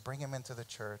neighbors. You bring them into the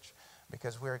church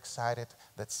because we're excited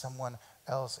that someone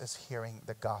else is hearing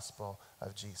the gospel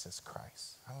of Jesus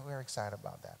Christ. We're excited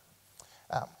about that.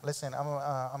 Listen, I'm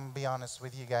going to be honest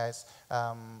with you guys.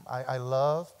 I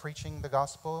love preaching the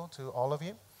gospel to all of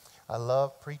you. I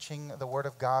love preaching the word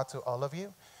of God to all of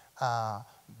you.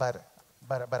 But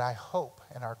I hope,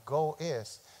 and our goal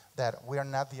is, that we are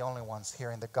not the only ones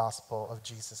hearing the gospel of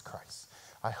Jesus Christ.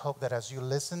 I hope that as you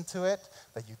listen to it,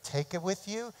 that you take it with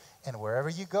you, and wherever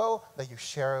you go, that you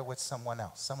share it with someone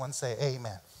else. Someone say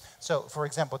amen. So, for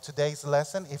example, today's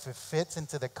lesson, if it fits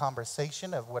into the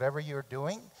conversation of whatever you're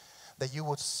doing, that you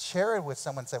would share it with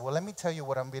someone and say, well, let me tell you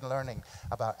what I've been learning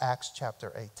about Acts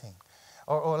chapter 18.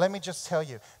 Or let me just tell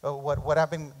you what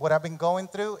I've been going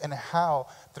through and how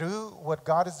through what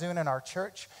God is doing in our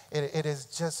church, it is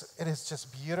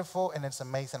just beautiful and it's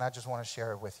amazing. I just want to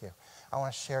share it with you. I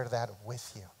want to share that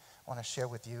with you. I want to share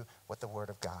with you what the Word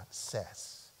of God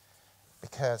says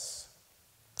because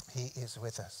He is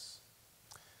with us.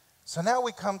 So now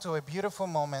we come to a beautiful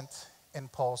moment in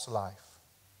Paul's life.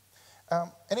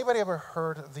 Anybody ever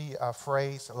heard the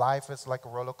phrase, life is like a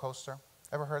roller coaster?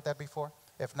 Ever heard that before?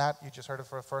 If not, you just heard it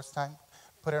for the first time.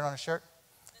 Put it on a shirt,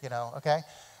 okay?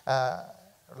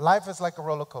 Life is like a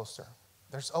roller coaster.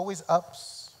 There's always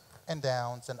ups and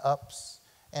downs and ups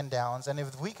and downs. And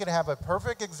if we could have a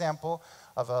perfect example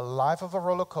of a life of a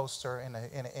roller coaster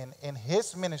in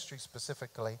his ministry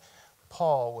specifically,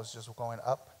 Paul was just going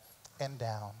up and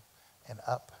down and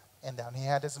up and down. He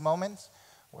had his moments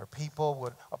where people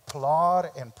would applaud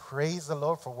and praise the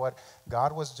Lord for what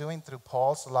God was doing through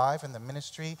Paul's life and the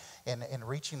ministry in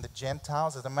reaching the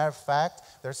Gentiles. As a matter of fact,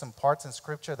 there's some parts in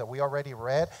Scripture that we already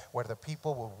read where the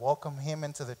people would welcome him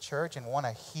into the church and want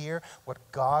to hear what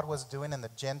God was doing in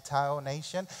the Gentile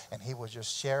nation, and he was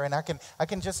just sharing. I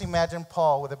can just imagine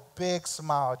Paul with a big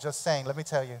smile just saying, let me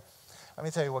tell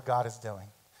you what God is doing.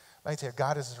 Let me tell you,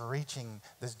 God is reaching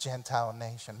this Gentile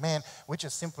nation. Man, we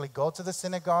just simply go to the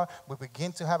synagogue, we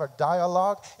begin to have a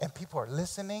dialogue, and people are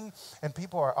listening, and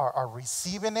people are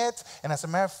receiving it. And as a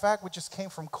matter of fact, we just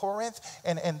came from Corinth,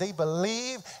 and they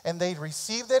believed, and they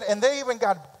received it, and they even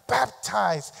got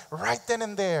baptized right then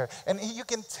and there. And you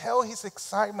can tell his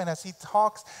excitement as he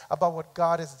talks about what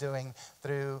God is doing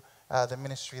through the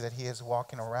ministry that he is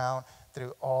walking around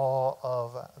through all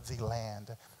of the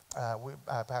land.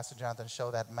 Pastor Jonathan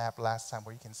showed that map last time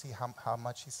where you can see how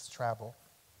much he's traveled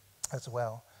as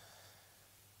well.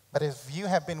 But if you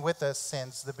have been with us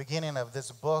since the beginning of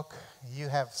this book, you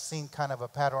have seen kind of a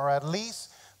pattern, or at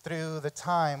least through the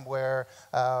time where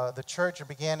the church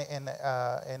began in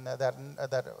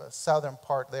that southern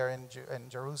part there in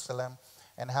Jerusalem,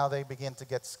 and how they begin to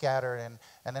get scattered.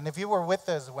 And then if you were with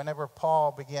us whenever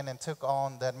Paul began and took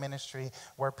on that ministry,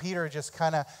 where Peter just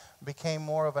kind of became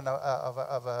more of an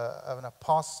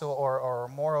apostle, or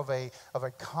more of a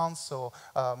counsel,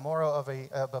 more of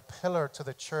a pillar to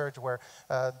the church, where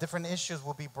different issues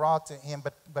will be brought to him.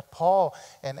 But Paul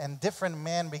and different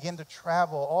men begin to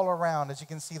travel all around, as you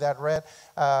can see that red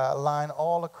line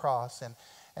all across.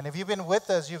 And if you've been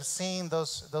with us, you've seen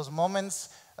those moments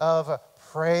of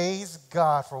praise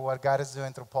God for what God is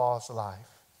doing through Paul's life.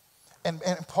 And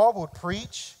Paul would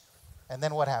preach, and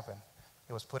then what happened?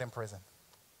 He was put in prison.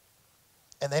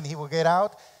 And then he would get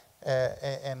out,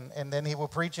 and then he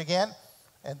would preach again,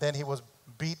 and then he was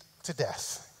beat to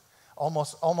death.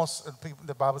 Almost,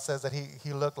 the Bible says that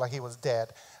he looked like he was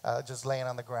dead, just laying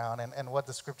on the ground. And what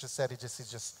the scripture said, he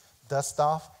just dust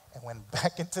off and went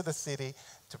back into the city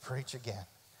to preach again.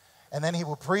 And then he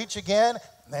would preach again,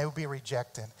 and they would be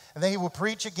rejected. And then he would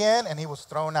preach again, and he was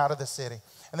thrown out of the city.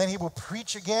 And then he would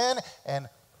preach again, and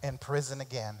in prison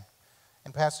again.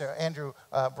 And Pastor Andrew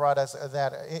brought us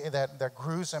that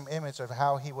gruesome image of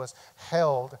how he was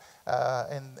held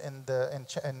in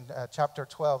chapter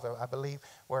 12, I believe,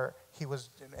 where he was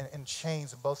in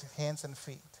chains, both hands and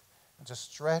feet, and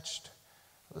just stretched,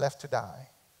 left to die.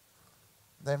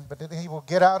 But then he will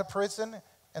get out of prison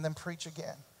and then preach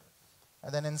again.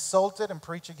 And then insulted and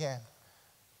preach again.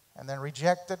 And then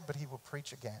rejected, but he will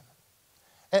preach again.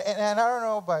 And I don't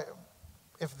know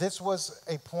if this was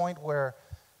a point where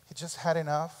he just had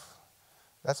enough.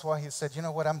 That's why he said, you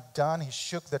know what, I'm done. He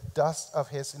shook the dust of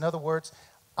his. In other words,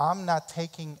 I'm not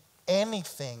taking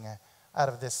anything out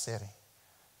of this city.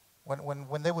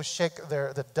 When they would shake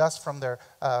the dust from their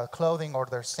clothing or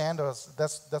their sandals,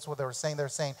 that's what they were saying. They're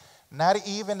saying, not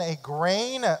even a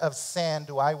grain of sand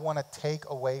do I want to take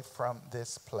away from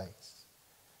this place.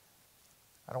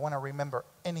 I don't want to remember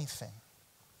anything.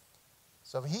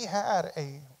 So he had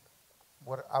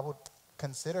what I would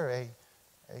consider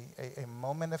a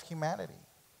moment of humanity,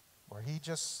 where he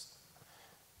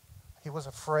was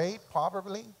afraid,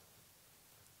 probably.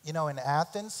 You know, in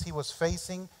Athens, he was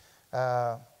facing, he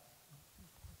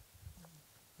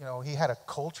had a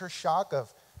culture shock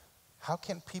of, how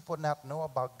can people not know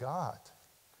about God?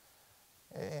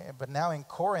 But now in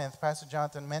Corinth, Pastor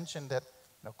Jonathan mentioned that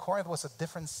Corinth was a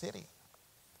different city.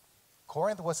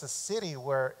 Corinth was a city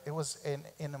where it was an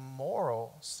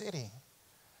immoral city.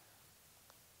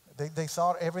 They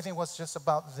thought everything was just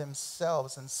about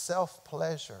themselves and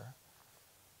self-pleasure.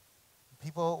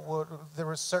 There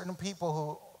were certain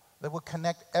people that would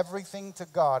connect everything to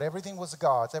God. Everything was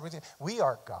God's. We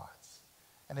are God's.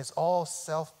 And it's all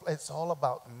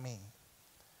about me.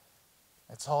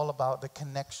 It's all about the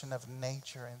connection of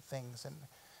nature and things.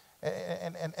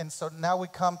 And so now we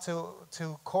come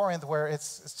to Corinth, where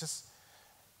it's just,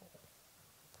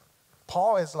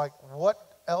 Paul is like,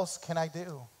 what else can I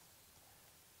do?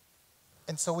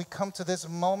 And so we come to this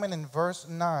moment in verse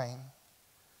 9,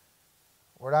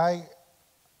 where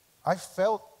I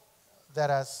felt that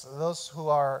as those who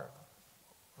are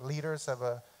leaders of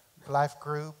a life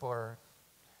group or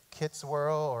kids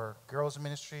world or girls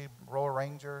ministry, Royal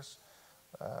Rangers,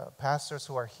 pastors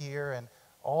who are here, and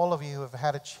all of you who have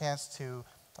had a chance to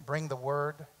bring the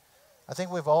word. I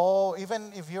think we've all,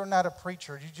 even if you're not a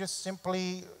preacher, you're just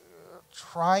simply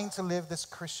trying to live this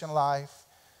Christian life,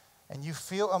 and you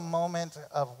feel a moment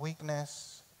of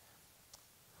weakness.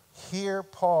 Here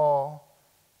Paul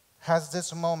has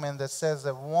this moment that says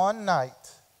that one night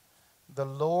the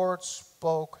Lord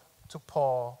spoke to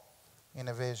Paul in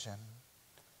a vision.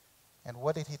 And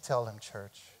what did he tell him,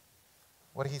 church?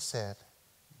 What he said?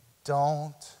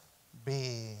 Don't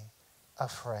be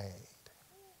afraid.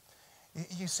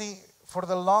 You see, for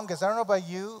the longest, I don't know about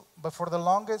you, but for the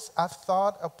longest, I've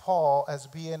thought of Paul as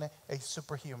being a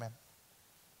superhuman.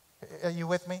 Are you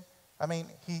with me? I mean,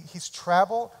 he's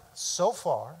traveled so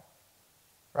far,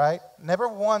 right? Never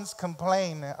once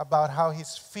complained about how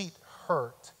his feet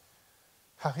hurt,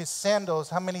 how his sandals,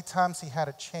 how many times he had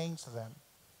to change them.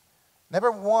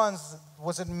 Never once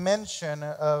was it mention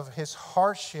of his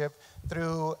hardship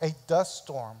through a dust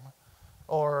storm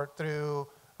or through,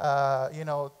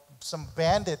 some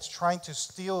bandits trying to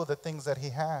steal the things that he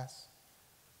has.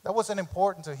 That wasn't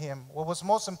important to him. What was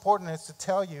most important is to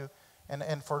tell you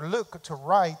and for Luke to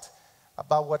write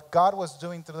about what God was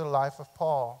doing through the life of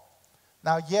Paul.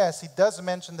 Now, yes, he does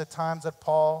mention the times that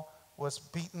Paul was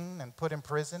beaten and put in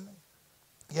prison.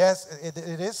 Yes, it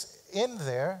is in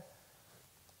there.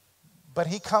 But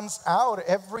he comes out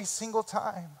every single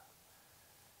time.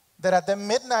 That at the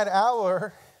midnight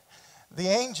hour, the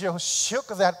angel shook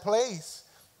that place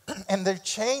and their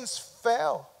chains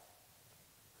fell.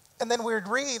 And then we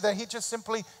read that he just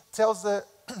simply tells the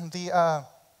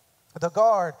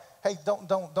guard, hey,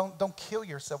 don't kill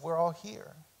yourself. We're all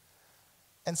here.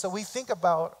 And so we think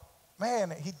about,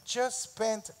 man, he just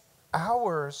spent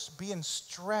hours being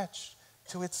stretched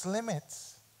to its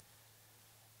limits.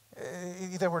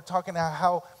 They were talking about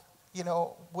how,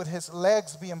 with his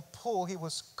legs being pulled, he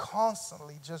was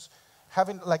constantly just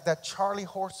having like that Charlie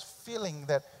horse feeling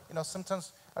that,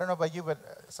 sometimes, I don't know about you, but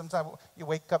sometimes you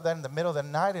wake up there in the middle of the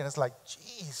night and it's like,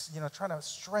 geez, trying to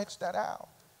stretch that out.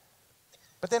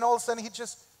 But then all of a sudden he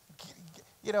just,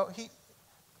 he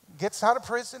gets out of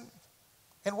prison,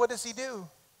 and what does he do?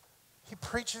 He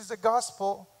preaches the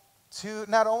gospel to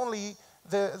not only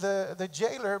the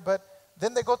jailer, but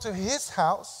then they go to his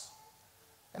house,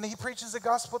 and he preaches the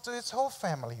gospel to his whole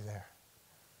family there.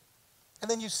 And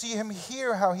then you see him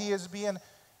here, how he is being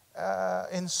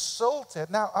insulted.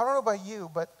 Now, I don't know about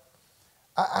you, but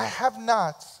I have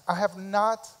not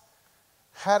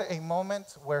had a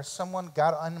moment where someone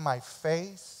got on my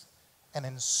face and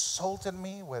insulted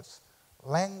me with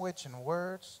language and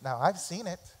words. Now, I've seen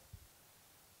it.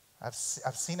 I've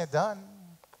seen it done.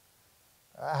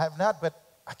 I have not, but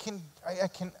I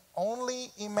can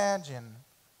only imagine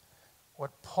what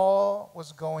Paul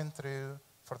was going through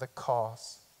for the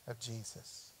cause of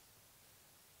Jesus.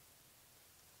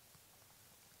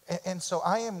 And so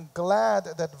I am glad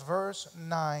that verse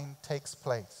 9 takes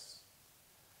place,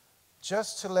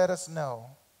 just to let us know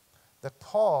that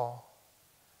Paul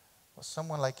was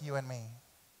someone like you and me,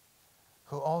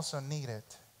 who also needed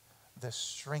the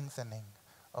strengthening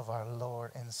of our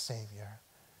Lord and Savior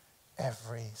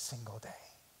every single day.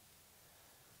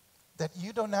 That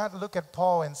you do not look at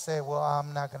Paul and say, well,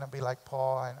 I'm not going to be like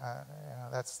Paul, and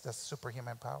that's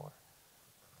superhuman power.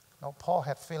 No, Paul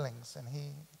had feelings, and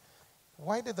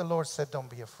why did the Lord say, don't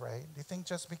be afraid? Do you think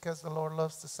just because the Lord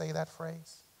loves to say that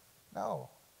phrase? No,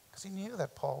 because he knew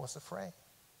that Paul was afraid.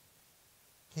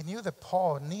 He knew that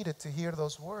Paul needed to hear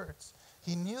those words.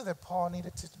 He knew that Paul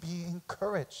needed to be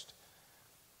encouraged.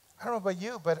 I don't know about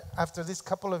you, but after this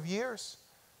couple of years,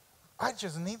 I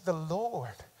just need the Lord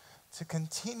to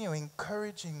continue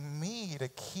encouraging me to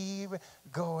keep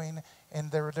going in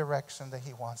the direction that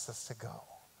he wants us to go.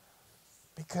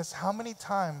 Because how many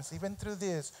times, even through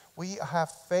this, we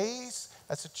have faced,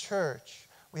 as a church,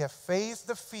 we have faced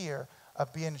the fear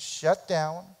of being shut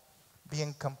down,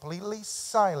 being completely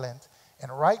silent.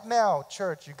 And right now,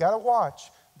 church, you got to watch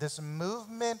this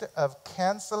movement of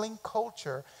canceling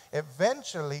culture.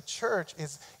 Eventually, church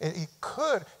it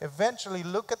could eventually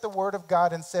look at the Word of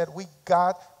God and said, we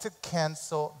got to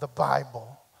cancel the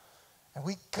Bible. And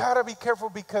we got to be careful,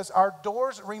 because our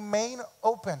doors remain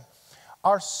open.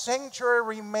 Our sanctuary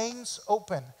remains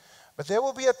open. But there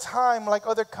will be a time, like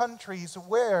other countries,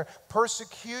 where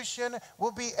persecution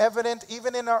will be evident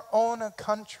even in our own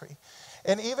country.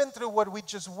 And even through what we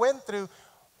just went through,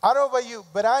 I don't know about you,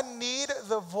 but I need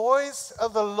the voice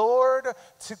of the Lord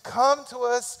to come to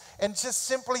us and just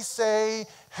simply say,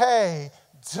 hey,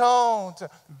 don't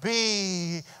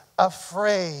be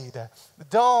afraid.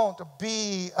 Don't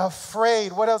be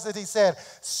afraid. What else did he say?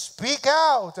 Speak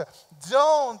out.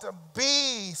 Don't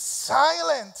be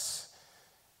silent.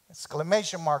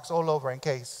 Exclamation marks all over in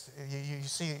case you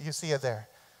see it there.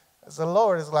 As the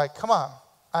Lord is like, come on.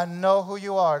 I know who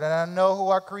you are, and I know who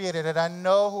I created, and I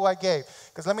know who I gave.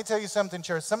 Because let me tell you something,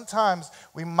 church. Sometimes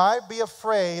we might be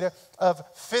afraid of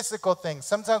physical things.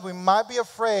 Sometimes we might be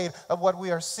afraid of what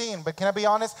we are seeing. But can I be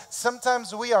honest?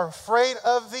 Sometimes we are afraid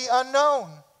of the unknown.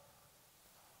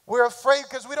 We're afraid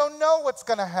because we don't know what's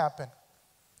going to happen.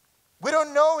 We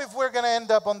don't know if we're going to end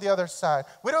up on the other side.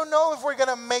 We don't know if we're going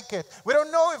to make it. We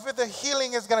don't know if the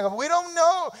healing is going to go. We don't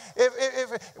know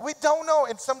if we don't know.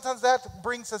 And sometimes that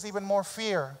brings us even more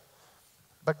fear.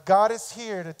 But God is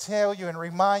here to tell you and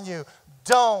remind you,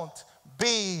 don't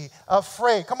be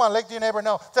afraid. Come on, let your neighbor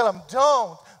know. Tell them,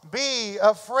 don't be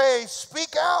afraid.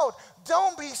 Speak out.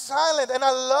 Don't be silent. And I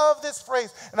love this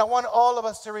phrase. And I want all of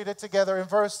us to read it together in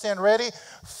verse 10. Ready?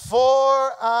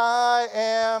 For I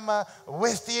am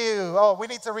with you. Oh, we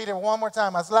need to read it one more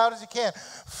time, as loud as you can.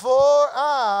 For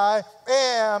I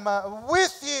am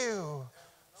with you.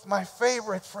 It's my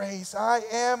favorite phrase. I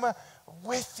am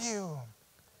with you.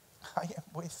 I am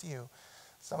with you.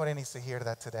 Somebody needs to hear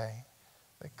that today.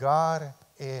 That God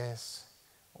is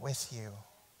with you.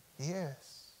 He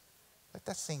is. Let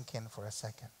that sink in for a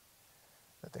second.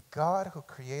 That the God who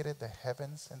created the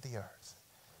heavens and the earth,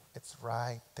 it's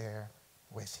right there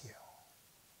with you.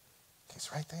 He's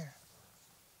right there.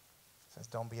 He says,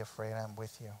 don't be afraid, I'm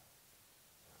with you.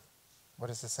 What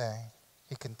does it say?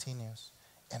 He continues,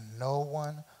 and no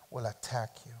one will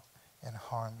attack you and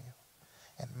harm you.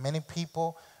 And many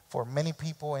people For many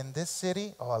people in this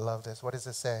city, oh, I love this. What does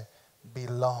it say?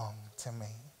 Belong to me.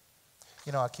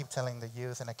 You know, I keep telling the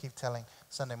youth and I keep telling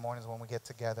Sunday mornings when we get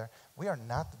together, we are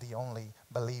not the only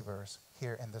believers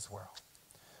here in this world.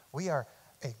 We are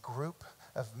a group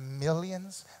of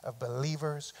millions of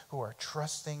believers who are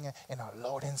trusting in our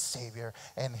Lord and Savior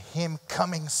and Him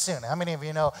coming soon. How many of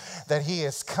you know that He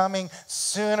is coming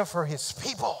soon for His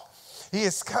people? He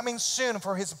is coming soon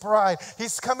for His bride.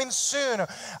 He's coming soon.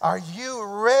 Are you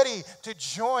ready to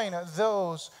join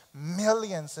those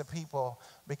millions of people?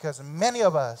 Because many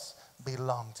of us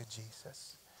belong to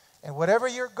Jesus. And whatever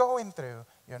you're going through,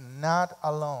 you're not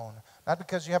alone. Not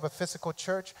because you have a physical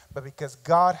church, but because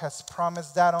God has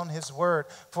promised that on His word.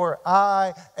 For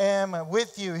I am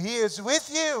with you. He is with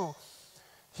you.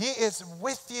 He is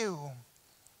with you.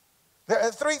 There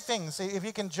are three things. If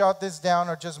you can jot this down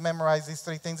or just memorize these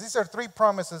three things. These are three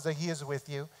promises that He is with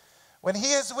you. When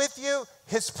He is with you,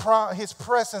 His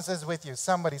presence is with you.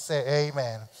 Somebody say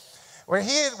amen. When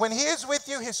he is with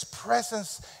you, His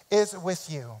presence is with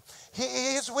you. He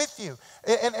is with you.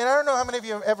 And I don't know how many of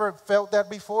you have ever felt that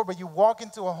before, but you walk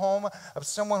into a home of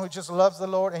someone who just loves the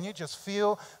Lord and you just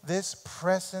feel this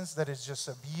presence that is just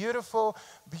a beautiful,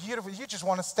 beautiful. You just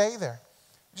want to stay there.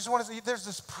 You just want to. There's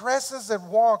this presence that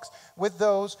walks with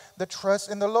those that trust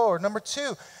in the Lord. Number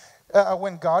two,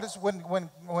 when God is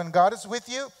with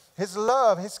you, His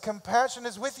love, His compassion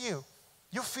is with you.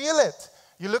 You feel it.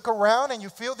 You look around and you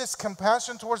feel this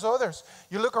compassion towards others.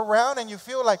 You look around and you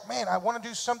feel like, man, I want to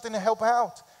do something to help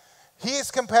out. His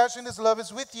compassion, His love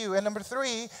is with you. And number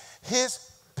three,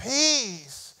 His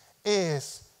peace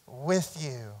is with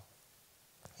you.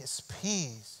 His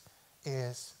peace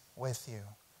is with you.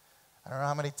 I don't know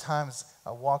how many times I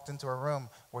walked into a room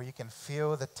where you can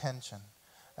feel the tension.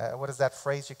 What is that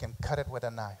phrase? You can cut it with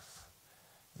a knife.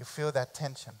 You feel that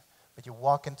tension. But you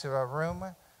walk into a room,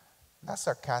 not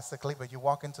sarcastically, but you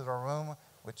walk into the room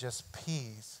with just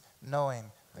peace,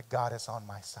 knowing that God is on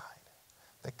my side,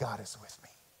 that God is with me,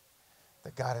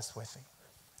 that God is with me.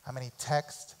 How many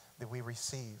texts did we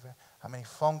receive? How many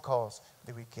phone calls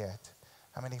did we get?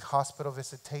 How many hospital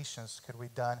visitations could we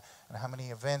done? And how many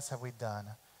events have we done?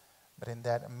 But in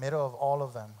that middle of all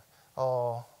of them,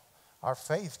 our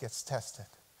faith gets tested.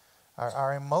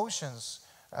 Our emotions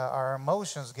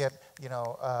get,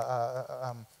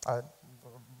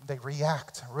 they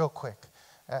react real quick.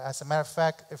 As a matter of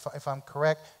fact, if I'm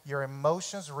correct, your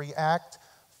emotions react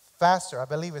faster. I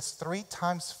believe it's 3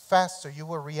 times faster. You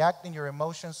will react in your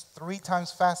emotions 3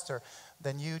 times faster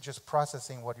than you just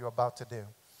processing what you're about to do.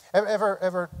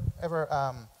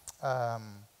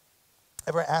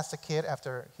 Ever asked a kid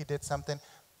after he did something,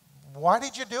 why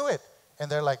did you do it? And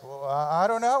they're like, well, I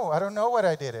don't know. I don't know what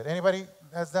I did it. Anybody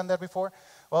has done that before?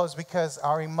 Well, it's because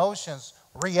our emotions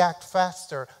react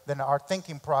faster than our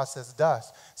thinking process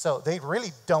does. So they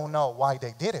really don't know why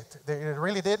they did it. They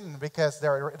really didn't, because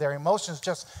their emotions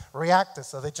just reacted.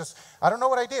 So they just, I don't know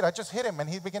what I did. I just hit him and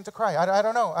he began to cry. I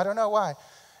don't know. I don't know why.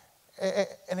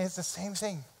 And it's the same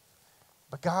thing.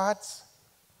 But God's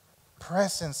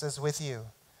presence is with you.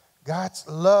 God's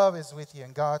love is with you,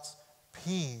 and God's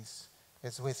peace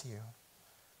is with you.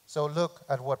 So look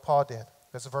at what Paul did.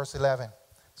 That's verse 11.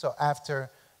 So after,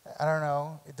 I don't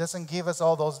know, it doesn't give us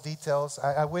all those details.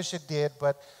 I wish it did,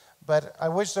 but I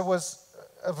wish there was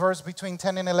a verse between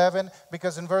 10 and 11,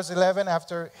 because in verse 11,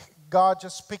 after God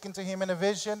just speaking to him in a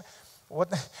vision,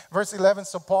 verse 11,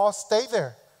 so Paul stayed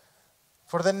there.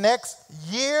 For the next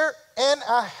year and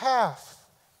a half,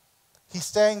 he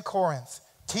stayed in Corinth,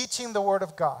 teaching the word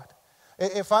of God.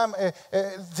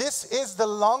 This is the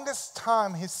longest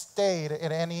time he stayed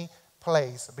in any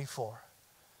place before.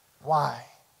 Why?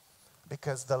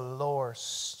 Because the Lord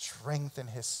strengthened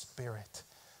his spirit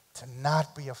to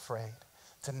not be afraid,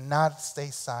 to not stay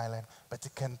silent, but to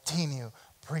continue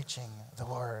preaching the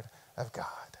word of God.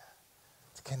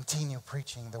 To continue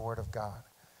preaching the word of God.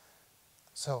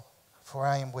 So, for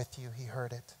I am with you, he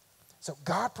heard it. So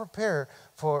God prepared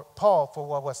for Paul for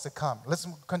what was to come. Let's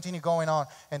continue going on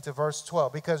into verse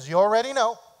 12, because you already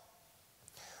know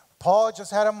Paul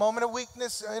just had a moment of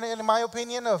weakness, in my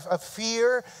opinion, of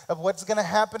fear of what's going to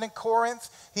happen in Corinth.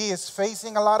 He is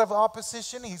facing a lot of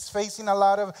opposition. He's facing a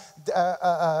lot of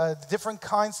different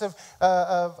kinds of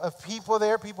people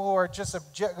there, people who are just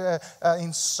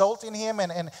insulting him.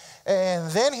 And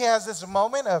then he has this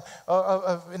moment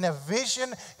of in a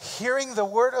vision, hearing the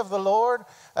word of the Lord,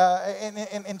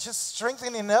 and just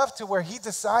strengthening enough to where he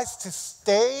decides to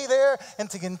stay there and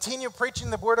to continue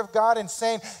preaching the word of God and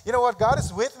saying, you know what, God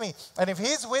is with me. And if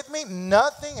he's with me,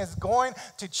 nothing is going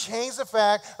to change the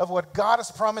fact of what God has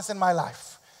promised in my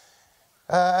life.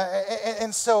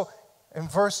 And so in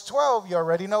verse 12, you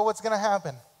already know what's going to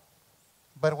happen.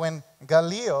 But when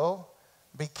Gallio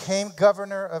became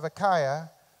governor of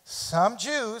Achaia, some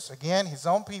Jews, again his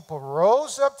own people,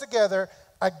 rose up together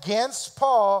against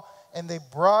Paul, and they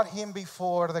brought him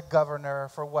before the governor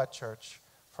for what, church?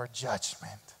 For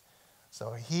judgment.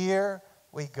 So here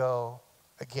we go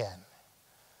again.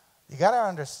 You got to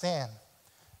understand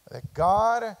that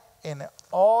God, in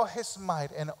all his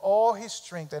might and all his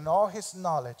strength and all his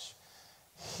knowledge,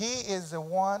 he is the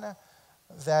one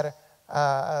that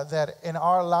in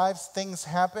our lives things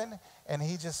happen, and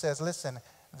he just says, listen,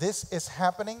 this is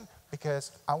happening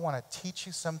because I want to teach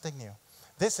you something new.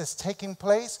 This is taking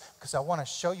place because I want to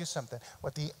show you something.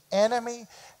 What the enemy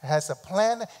has a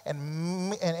plan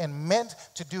and meant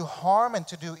to do harm and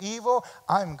to do evil,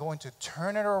 I'm going to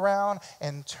turn it around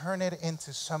and turn it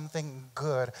into something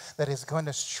good that is going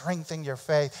to strengthen your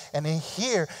faith. And in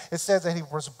here, it says that he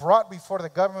was brought before the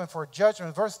government for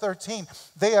judgment. Verse 13,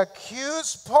 they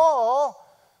accused Paul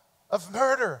of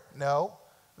murder. No.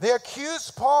 They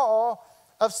accused Paul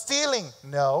of stealing.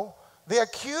 No. They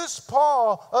accused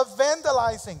Paul of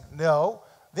vandalizing. No.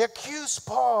 They accused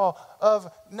Paul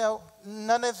of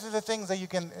none of the things that you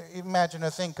can imagine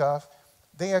or think of.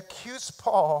 They accused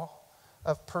Paul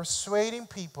of persuading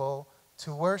people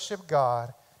to worship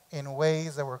God in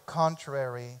ways that were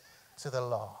contrary to the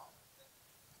law.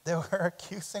 They were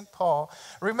accusing Paul.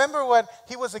 Remember what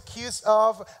he was accused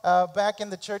of back in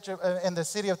the church in the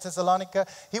city of Thessalonica?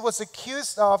 He was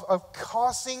accused of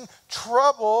causing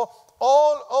trouble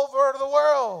all over the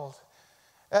world.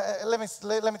 Let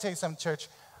me tell you something, church.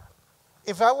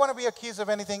 If I want to be accused of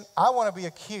anything, I want to be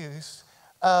accused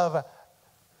of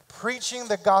preaching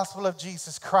the gospel of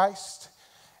Jesus Christ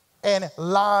and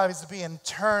lives being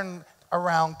turned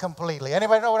around completely.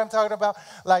 Anybody know what I'm talking about?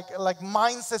 Like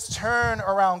mindsets turn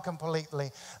around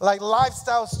completely. Like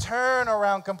lifestyles turn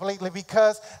around completely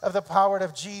because of the power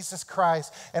of Jesus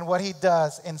Christ and what he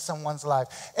does in someone's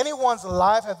life. Anyone's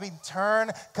life has been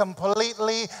turned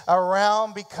completely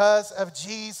around because of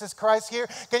Jesus Christ here?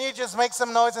 Can you just make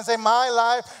some noise and say, my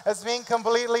life has been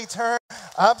completely turned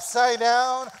upside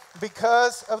down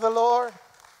because of the Lord?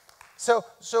 So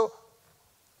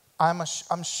I'm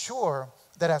sure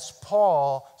that as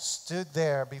Paul stood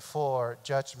there before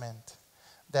judgment,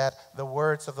 that the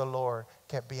words of the Lord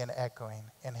kept being echoing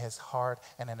in his heart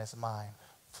and in his mind.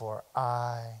 For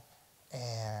I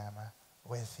am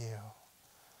with you.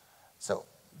 So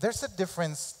there's a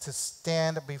difference to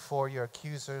stand before your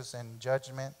accusers in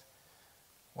judgment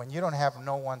when you don't have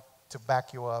no one to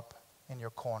back you up in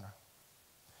your corner.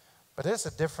 But there's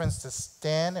a difference to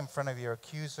stand in front of your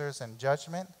accusers in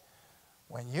judgment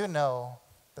when you know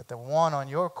that the one on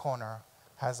your corner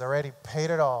has already paid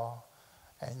it all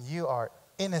and you are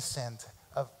innocent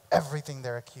of everything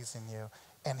they're accusing you,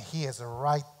 and he is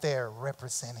right there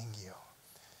representing you.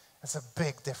 It's a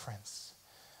big difference,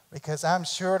 because I'm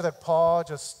sure that Paul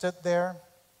just stood there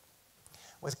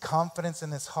with confidence in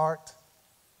his heart,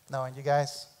 knowing, you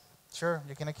guys, sure,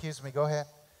 you can accuse me, go ahead.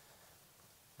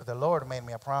 But the Lord made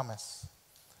me a promise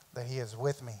that he is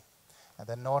with me and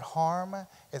that no harm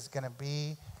is going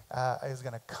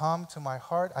to come to my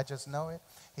heart. I just know it.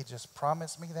 He just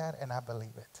promised me that, and I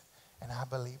believe it. And I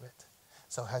believe it.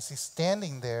 So as he's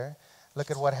standing there,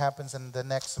 look at what happens in the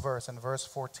next verse, in verse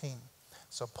 14.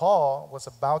 So Paul was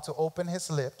about to open his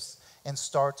lips and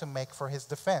start to make for his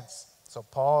defense. So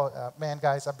Paul, man,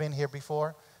 guys, I've been here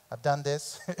before. I've done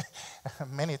this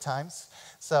many times.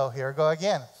 So here we go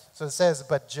again. So it says,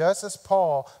 but just as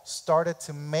Paul started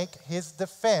to make his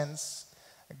defense,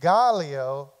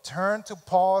 Gallio turned to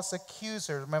Paul's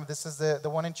accuser, remember this is the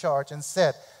one in charge, and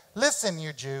said, listen,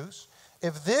 you Jews,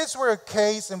 if this were a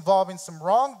case involving some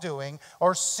wrongdoing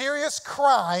or serious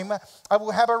crime, I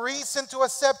would have a reason to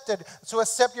accept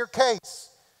your case.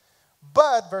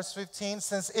 But, verse 15,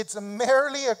 since it's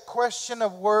merely a question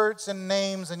of words and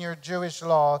names in your Jewish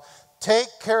law, take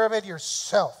care of it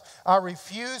yourself. I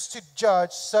refuse to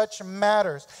judge such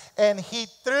matters. And he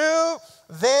threw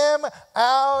them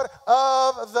out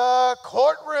of the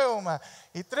courtroom.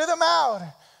 He threw them out.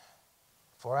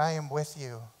 For I am with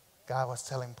you, God was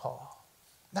telling Paul.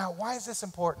 Now, why is this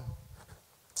important?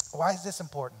 Why is this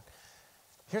important?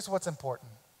 Here's what's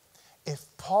important. If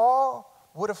Paul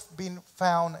would have been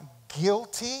found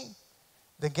guilty,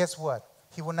 then guess what?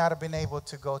 He would not have been able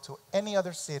to go to any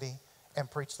other city and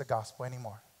preach the gospel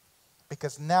anymore.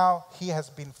 Because now he has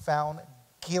been found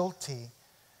guilty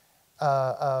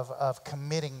of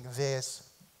committing this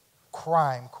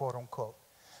crime, quote unquote.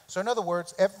 So in other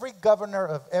words, every governor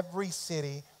of every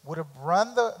city would have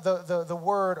run the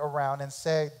word around and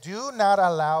say, do not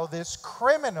allow this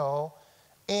criminal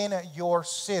in your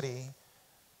city,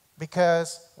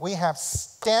 because we have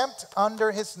stamped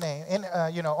under his name,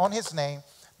 on his name,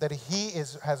 that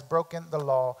has broken the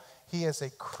law. He is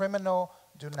a criminal.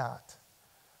 Do not.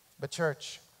 But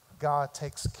church, God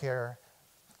took care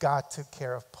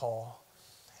of Paul.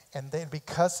 And then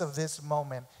because of this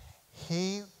moment,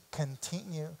 he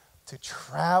continued to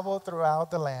travel throughout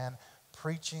the land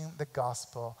preaching the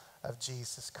gospel of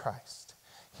Jesus Christ.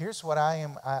 Here's what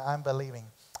I'm believing.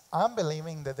 I'm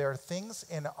believing that there are things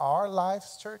in our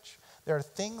lives, church. There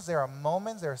are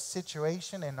moments, there are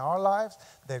situations in our lives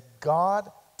that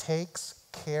God takes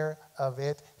care of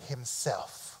it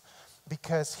himself.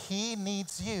 Because he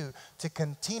needs you to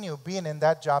continue being in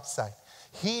that job site.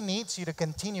 He needs you to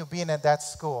continue being at that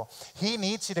school. He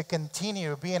needs you to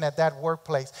continue being at that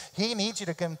workplace. He needs you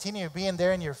to continue being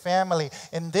there in your family,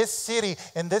 in this city,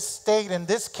 in this state, in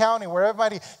this county, wherever.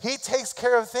 He takes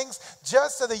care of things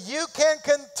just so that you can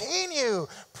continue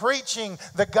preaching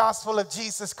the gospel of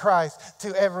Jesus Christ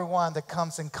to everyone that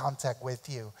comes in contact with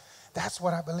you. That's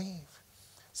what I believe.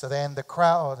 So then the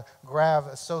crowd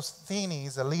grabbed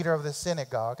Sosthenes, the leader of the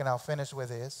synagogue, and I'll finish with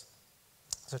this.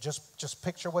 So just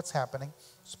picture what's happening.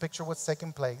 Just picture what's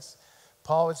taking place.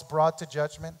 Paul is brought to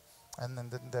judgment, and then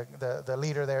the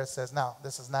leader there says, "No,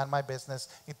 this is not my business."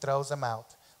 He throws him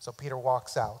out. So Peter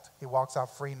walks out. He walks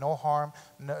out free, no harm.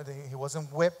 No, he wasn't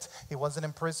whipped. He wasn't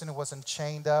in prison. He wasn't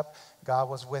chained up. God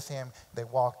was with him. They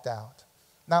walked out.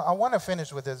 Now, I want to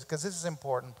finish with this because this is an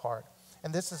important part.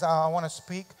 And this is how I want to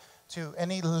speak to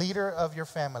any leader of your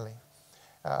family.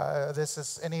 This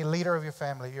is any leader of your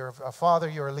family. You're a father,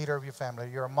 you're a leader of your family.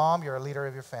 You're a mom, you're a leader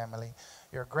of your family.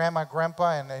 You're a grandma,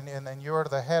 grandpa, and you're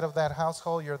the head of that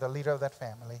household. You're the leader of that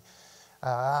family.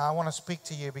 I want to speak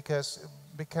to you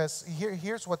because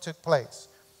here's what took place.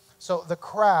 So the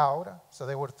crowd, so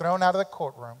they were thrown out of the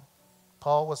courtroom.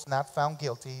 Paul was not found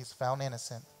guilty. He's found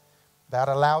innocent. That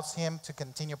allows him to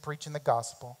continue preaching the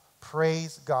gospel.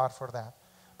 Praise God for that.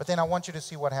 But then I want you to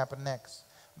see what happened next.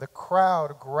 The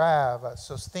crowd grabbed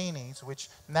Sosthenes, which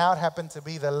now happened to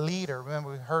be the leader.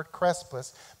 Remember, we heard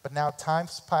Crispus, but now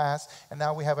time's passed, and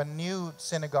now we have a new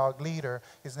synagogue leader.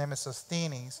 His name is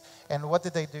Sosthenes. And what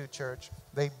did they do, church?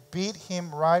 They beat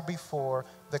him right before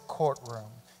the courtroom.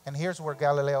 And here's where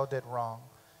Galileo did wrong.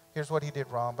 Here's what he did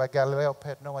wrong, but Galileo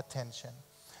paid no attention.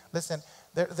 Listen,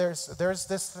 there's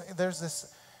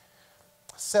this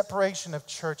separation of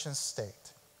church and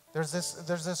state. There's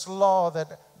this law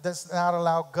that does not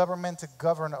allow government to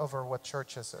govern over what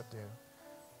churches do.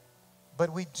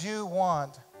 But we do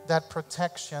want that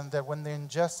protection that when the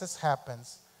injustice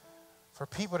happens, for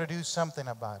people to do something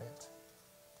about it,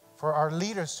 for our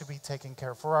leaders to be taken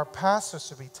care of, for our pastors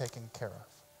to be taken care of,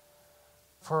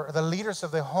 for the leaders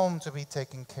of the home to be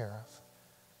taken care of.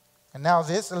 And now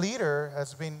this leader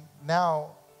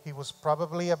he was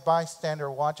probably a bystander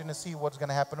watching to see what's going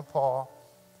to happen to Paul.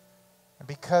 And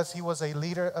because he was a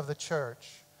leader of the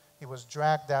church, he was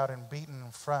dragged out and beaten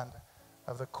in front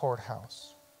of the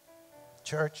courthouse.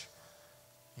 Church,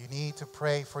 you need to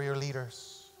pray for your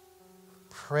leaders.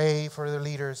 Pray for the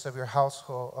leaders of your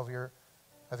household, of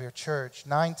your church.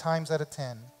 9 times out of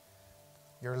 10,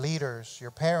 your leaders,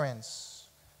 your parents,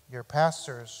 your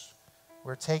pastors,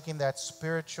 we're taking that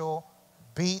spiritual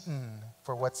beating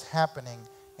for what's happening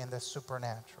in the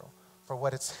supernatural, for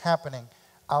what is happening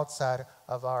outside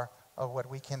of what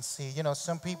we can see. You know,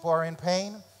 some people are in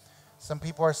pain. Some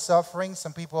people are suffering.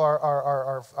 Some people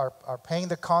are paying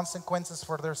the consequences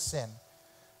for their sin,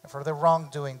 for their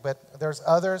wrongdoing. But there's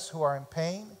others who are in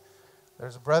pain.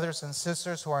 There's brothers and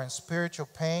sisters who are in spiritual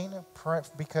pain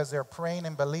because they're praying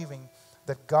and believing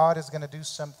that God is going to do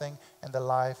something in the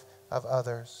life of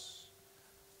others.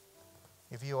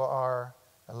 If you are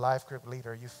a life group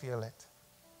leader, you feel it.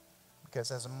 Because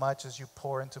as much as you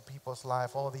pour into people's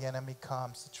life, all the enemy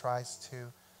comes and tries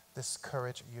to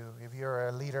discourage you. If you're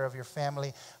a leader of your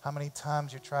family, how many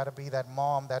times you try to be that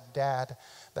mom, that dad,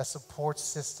 that support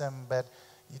system, but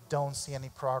you don't see any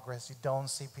progress. You don't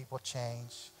see people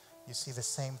change. You see the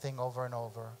same thing over and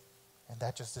over. And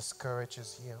that just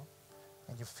discourages you.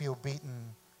 And you feel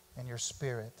beaten in your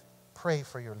spirit. Pray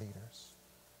for your leaders.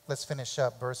 Let's finish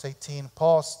up. Verse 18.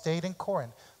 Paul stayed in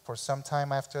Corinth for some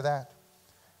time after that.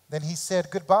 Then he said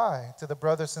goodbye to the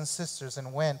brothers and sisters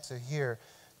and went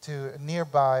to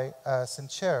nearby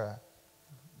Cenchrea.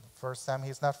 First time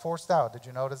he's not forced out. Did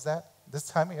you notice that? This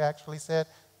time he actually said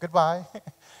goodbye.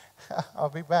 I'll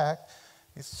be back.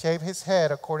 He shaved his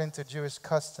head according to Jewish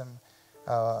custom,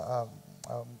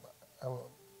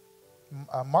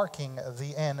 marking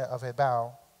the end of a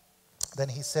vow. Then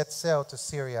he set sail to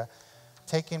Syria,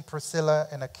 taking Priscilla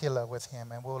and Aquila with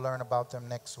him, and we'll learn about them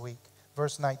next week.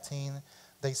 Verse 19.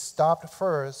 They stopped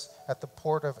first at the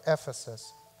port of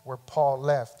Ephesus, where Paul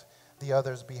left the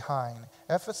others behind.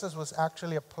 Ephesus was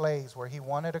actually a place where he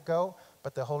wanted to go,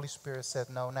 but the Holy Spirit said,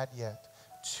 no, not yet.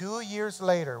 2 years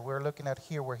later, we're looking at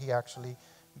here where he actually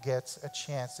gets a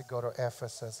chance to go to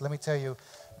Ephesus. Let me tell you,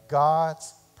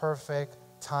 God's perfect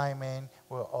timing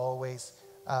will always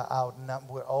what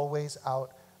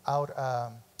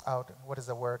is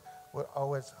the word? Will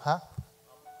always,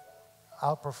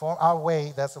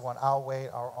 outweigh, that's the one, outweigh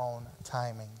our own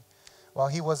timing. While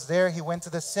he was there, he went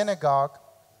to the synagogue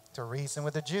to reason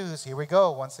with the Jews. Here we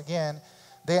go, once again.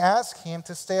 They asked him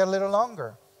to stay a little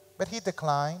longer, but he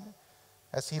declined.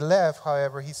 As he left,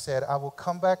 however, he said, I will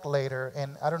come back later.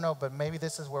 And I don't know, but maybe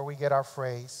this is where we get our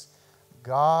phrase,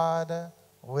 God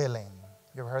willing.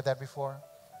 You ever heard that before?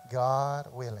 God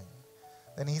willing.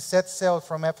 Then he set sail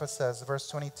from Ephesus, verse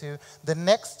 22. The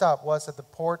next stop was at the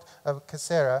port of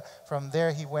Caesarea. From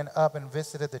there he went up and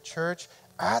visited the church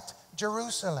at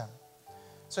Jerusalem.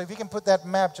 So if you can put that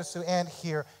map just to end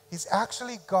here, he's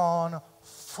actually gone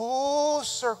full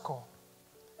circle.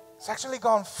 He's actually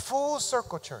gone full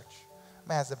circle, church.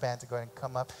 Man, has the band to go ahead and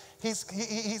come up.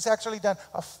 He's actually done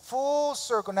a full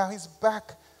circle. Now he's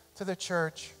back to the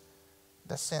church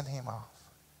that sent him off,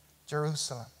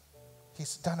 Jerusalem.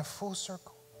 He's done a full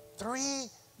circle. 3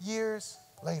 years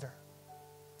later,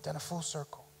 done a full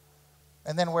circle.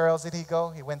 And then where else did he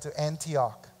go? He went to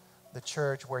Antioch, the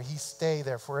church where he stayed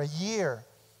there for a year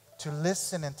to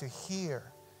listen and to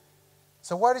hear.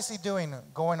 So what is he doing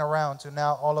going around to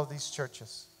now all of these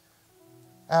churches?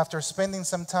 After spending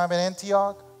some time at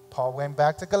Antioch, Paul went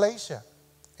back to Galatia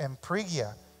and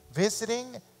Phrygia,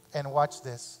 visiting and watch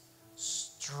this,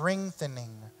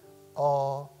 strengthening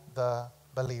all the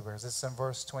believers. This is in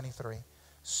verse 23.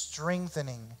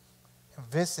 Strengthening,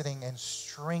 visiting and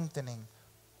strengthening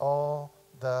all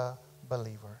the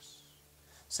believers.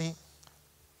 See,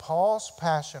 Paul's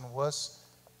passion was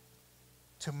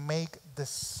to make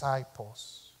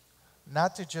disciples,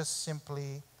 not to just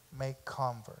simply make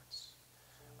converts.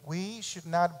 We should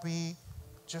not be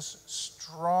just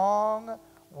strong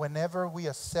whenever we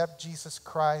accept Jesus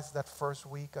Christ that first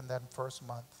week and that first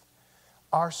month.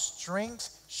 Our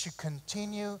strength should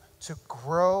continue to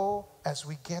grow as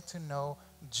we get to know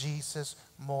Jesus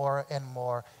more and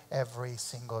more every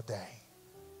single day.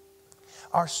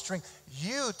 Our strength,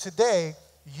 you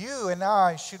and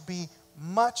I should be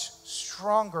much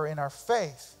stronger in our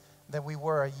faith than we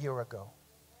were a year ago.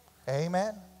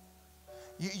 Amen.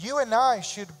 You and I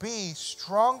should be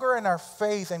stronger in our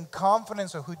faith and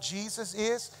confidence of who Jesus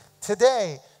is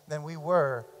today than we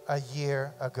were a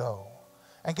year ago.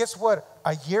 And guess what?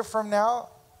 A year from now,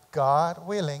 God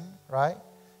willing, right?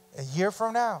 A year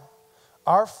from now,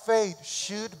 our faith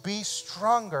should be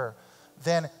stronger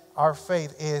than our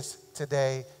faith is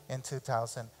today in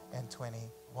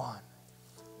 2021.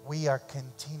 We are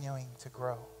continuing to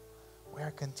grow. We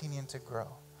are continuing to grow.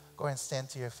 Go ahead and stand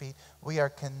to your feet. We are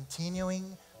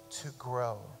continuing to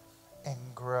grow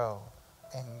and grow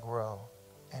and grow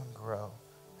and grow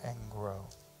and grow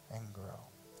and grow.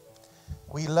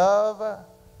 We love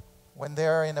when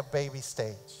they're in a baby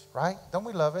stage, right? Don't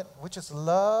we love it? We just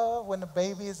love when the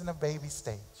baby is in a baby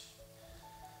stage.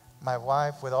 My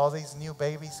wife, with all these new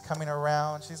babies coming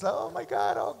around, she's like, oh my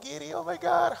God, all giddy, oh my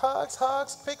God, hugs,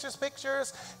 hugs, pictures,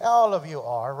 pictures. All of you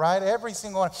are, right? Every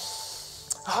single one.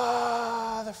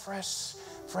 The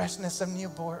freshness of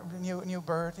newborn.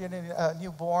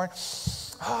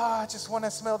 I just want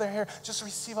to smell their hair. Just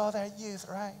receive all that youth,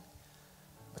 right?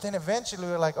 But then eventually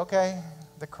we're like, okay,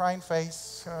 the crying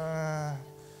face, the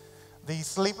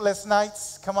sleepless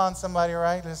nights. Come on, somebody,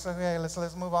 right? Let's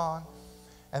move on.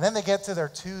 And then they get to their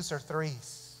 2s or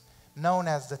 3s, known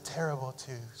as the terrible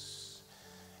 2s.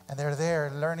 And they're there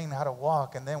learning how to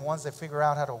walk. And then once they figure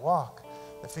out how to walk,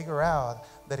 they figure out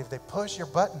that if they push your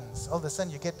buttons, all of a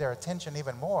sudden you get their attention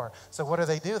even more. So what do?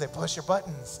 They push your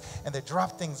buttons and they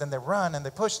drop things and they run and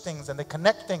they push things and they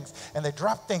connect things and they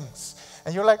drop things.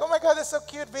 And you're like, oh my God, that's so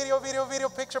cute. Video,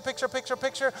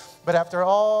 picture. But after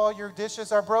all your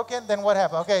dishes are broken, then what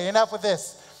happened? Okay, enough with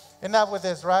this,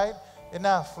 right?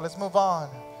 Enough, let's move on.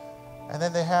 And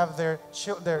then they have their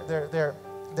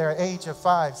age of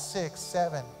 5, 6,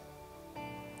 7.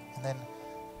 And then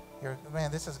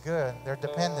man, this is good. They're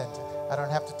dependent. I don't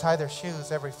have to tie their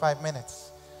shoes every 5 minutes.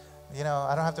 I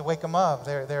don't have to wake them up.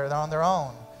 They're on their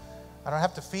own. I don't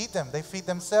have to feed them. They feed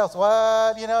themselves.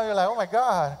 What? You're like, oh my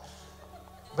God.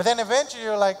 But then eventually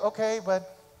you're like, okay,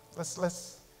 but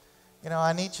let's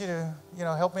I need you to,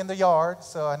 help me in the yard.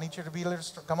 So I need you to be a little,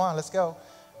 come on, let's go.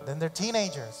 Then they're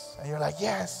teenagers. And you're like,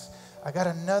 yes, I got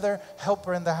another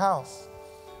helper in the house.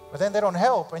 But then they don't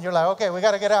help. And you're like, okay, we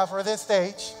got to get out for this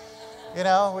stage. You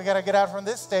know, we got to get out from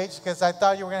this stage because I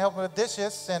thought you were going to help me with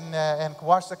dishes and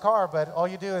wash the car, but all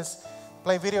you do is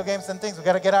play video games and things. We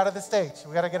got to get out of the stage.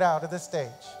 We got to get out of this stage.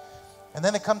 And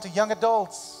then they come to young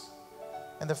adults,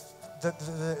 and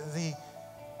the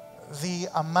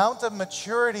amount of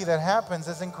maturity that happens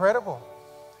is incredible.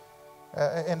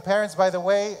 And parents, by the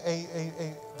way,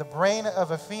 the brain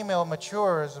of a female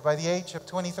matures by the age of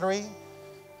 23.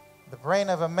 The brain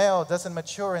of a male doesn't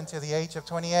mature until the age of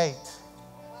 28.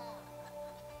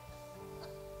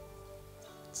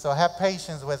 So have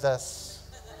patience with us.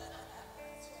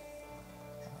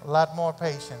 A lot more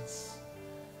patience.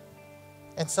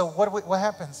 And so what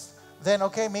happens? Then,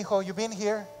 okay, mijo, you've been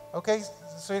here. Okay,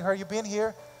 sweetheart, you've been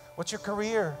here. What's your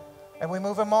career? And we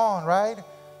move them on, right?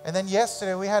 And then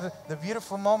yesterday we had the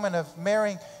beautiful moment of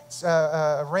marrying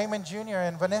Raymond Jr.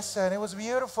 and Vanessa, and it was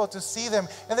beautiful to see them.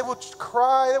 And they would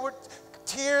cry. There were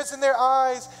tears in their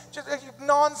eyes, just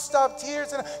non-stop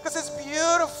tears, because it's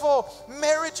beautiful.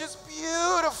 Marriage is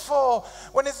beautiful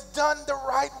when it's done the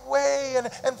right way,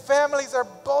 and families are,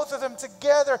 both of them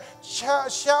together,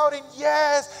 shouting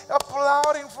yes,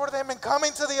 applauding for them, and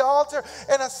coming to the altar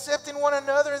and accepting one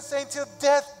another and saying, till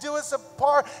death do us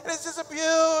apart. And it's just a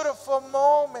beautiful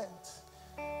moment.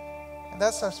 And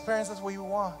that's, as parents, that's what we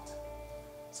want.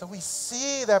 So we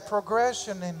see that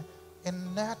progression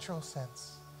in natural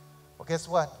sense. Well, guess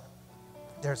what?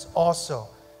 There's also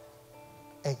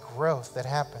a growth that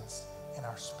happens in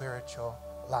our spiritual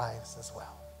lives as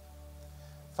well.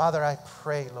 Father, I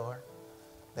pray, Lord,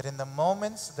 that in the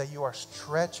moments that you are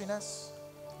stretching us,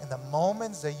 in the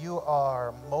moments that you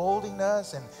are molding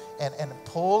us and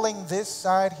pulling this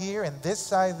side here and this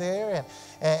side there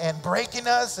and breaking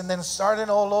us and then starting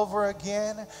all over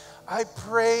again, I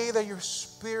pray that your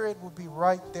Spirit will be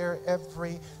right there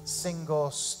every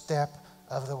single step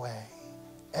of the way.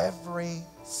 Every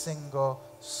single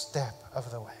step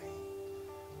of the way.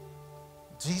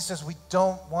 Jesus, we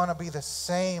don't want to be the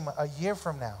same a year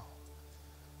from now.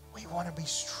 We want to be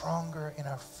stronger in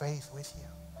our faith with you.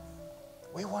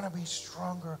 We want to be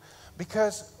stronger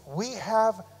because we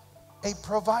have a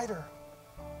provider.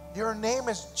 Your name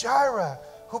is Jireh,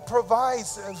 who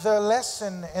provides the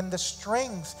lesson and the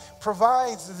strength,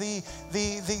 provides the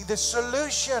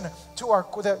solution to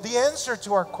the answer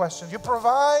to our questions. You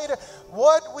provide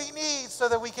what we need so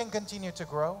that we can continue to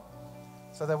grow,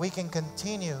 so that we can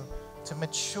continue to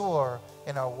mature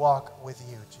in our walk with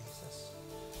you, Jesus.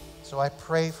 So I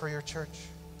pray for your church.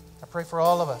 I pray for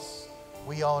all of us.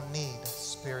 We all need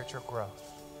spiritual growth.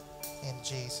 In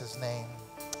Jesus' name,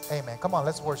 amen. Come on,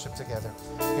 let's worship together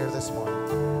here this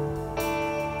morning.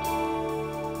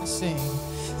 Sing,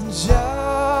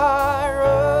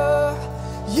 Jireh,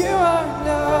 you are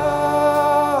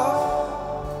enough.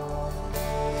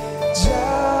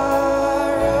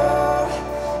 Jireh,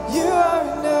 you are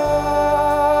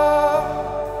enough.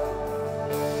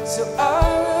 So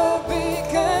I will be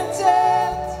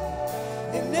content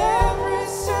in every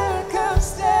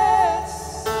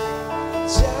circumstance.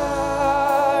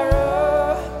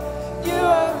 Jireh, you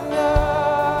are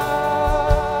enough.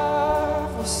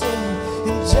 We'll sing.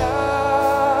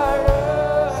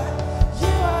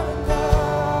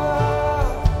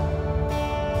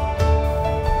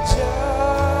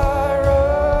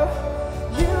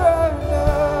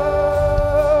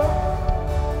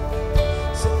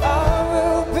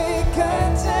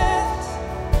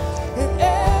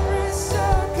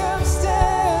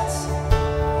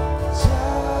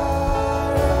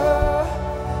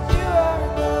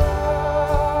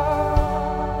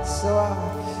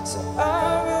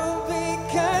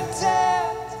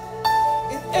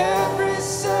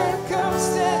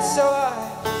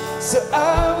 So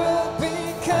I will be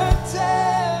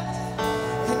content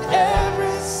in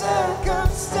every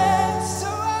circumstance. So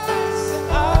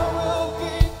I will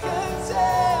be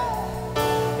content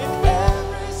in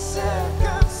every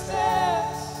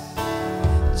circumstance.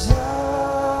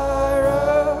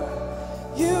 Jireh,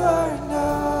 you are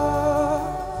enough.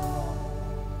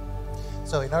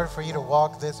 So in order for you to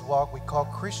walk this walk we call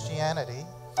Christianity,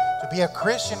 to be a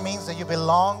Christian means that you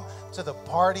belong to the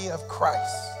party of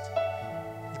Christ.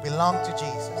 Belong to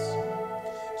Jesus.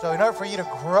 So in order for you to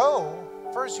grow,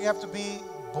 first you have to be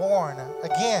born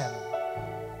again.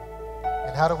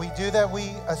 And how do we do that?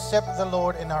 We accept the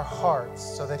Lord in our hearts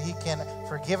so that he can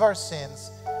forgive our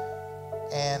sins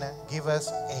and give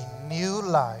us a new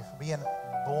life, being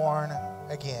born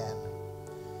again.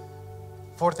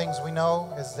 4 things we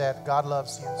know is that God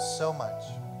loves you so much.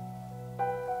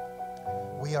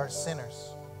 We are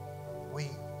sinners.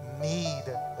 We need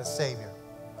a Savior.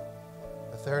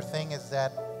 The third thing is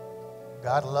that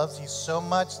God loves you so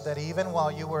much that even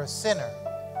while you were a sinner,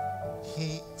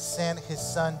 He sent his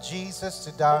son Jesus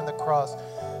to die on the cross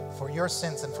for your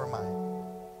sins and for mine.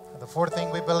 The fourth thing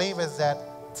we believe is that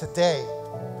today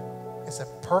is a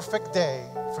perfect day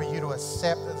for you to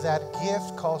accept that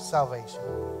gift called salvation,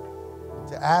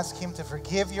 to ask him to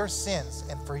forgive your sins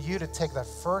and for you to take that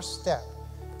first step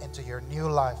into your new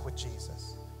life with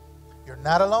Jesus. You're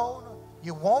not alone.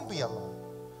 You won't be alone.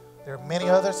 There are many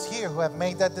others here who have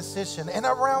made that decision and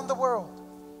around the world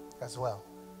as well.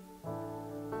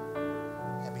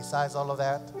 And besides all of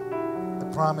that, the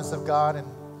promise of God in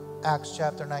Acts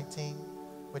chapter 19,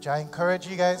 which I encourage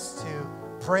you guys to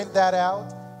print that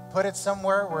out, put it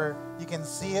somewhere where you can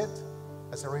see it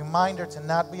as a reminder to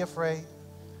not be afraid,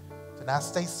 to not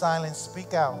stay silent,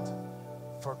 speak out,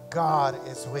 for God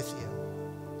is with you.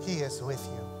 He is with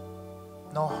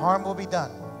you. No harm will be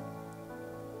done.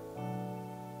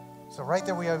 So right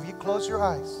there we are. If you close your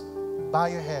eyes, bow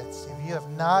your heads. If you have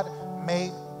not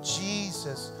made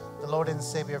Jesus the Lord and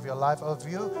Savior of your life, or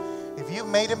if you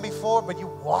made him before but you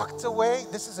walked away,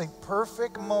 this is a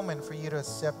perfect moment for you to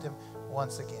accept him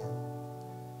once again.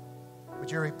 Would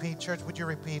you repeat, church? Would you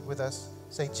repeat with us?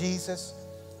 Say, Jesus,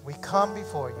 we come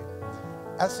before you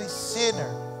as a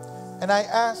sinner, and I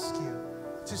ask you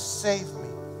to save me.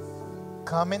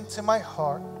 Come into my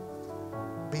heart,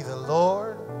 be the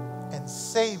Lord and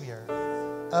Savior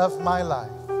of my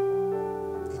life.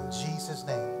 In Jesus'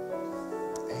 name,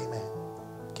 amen.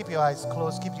 Keep your eyes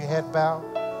closed. Keep your head bowed.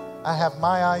 I have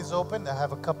my eyes open. I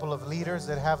have a couple of leaders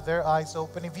that have their eyes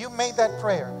open. If you made that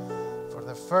prayer for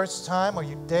the first time, or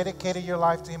you dedicated your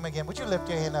life to him again, would you lift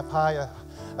your hand up high,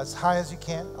 as high as you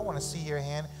can? I want to see your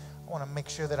hand. I want to make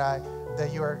sure that I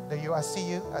see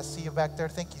you. I see you back there.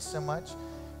 Thank you so much.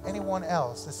 Anyone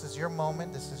else? This is your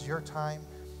moment. This is your time.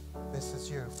 This is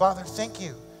you. Father, thank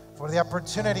you for the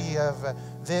opportunity of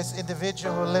this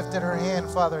individual who lifted her hand,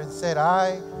 Father, and said,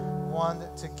 I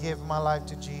want to give my life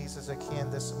to Jesus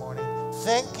again this morning.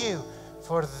 Thank you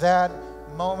for that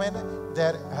moment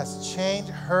that has changed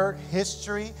her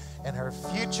history and her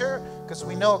future, because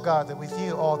we know, God, that with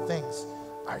you all things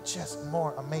are just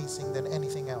more amazing than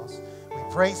anything else. We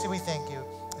praise you. We thank you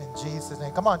in Jesus'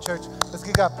 name. Come on, church. Let's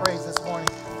give God praise this morning.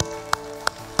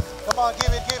 Come on,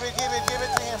 give it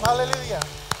to him. Hallelujah.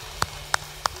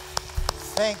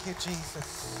 Thank you,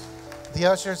 Jesus. The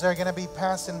ushers are going to be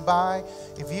passing by.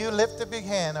 If you lift up your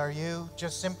hand or you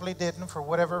just simply didn't for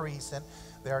whatever reason,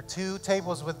 there are 2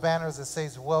 tables with banners that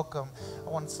says welcome.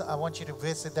 I want you to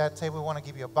visit that table. We want to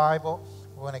give you a Bible.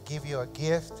 We want to give you a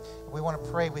gift. We want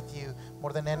to pray with you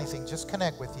more than anything. Just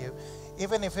connect with you.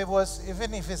 Even if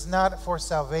it's not for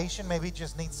salvation, maybe you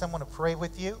just need someone to pray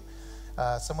with you.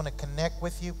 Someone to connect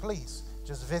with you, please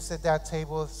just visit that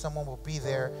table. Someone will be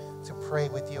there to pray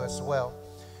with you as well.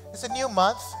 It's a new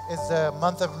month. It's the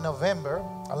month of November.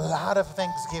 A lot of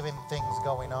Thanksgiving things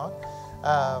going on.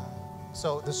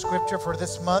 So the scripture for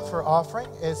this month for offering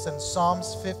is in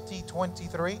Psalms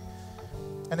 50:23.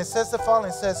 And it says the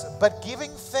following. It says, but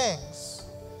giving thanks,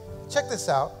 check this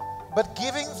out, but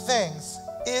giving thanks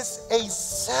is a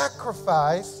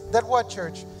sacrifice that what,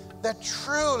 church? That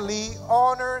truly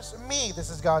honors me. This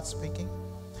is God speaking.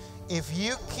 If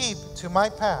you keep to my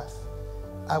path,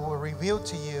 I will reveal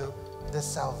to you the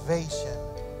salvation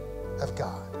of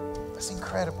God. That's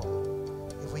incredible.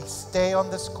 If we stay on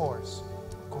this course,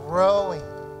 growing,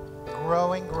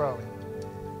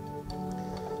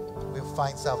 we'll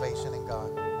find salvation in God.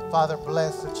 Father,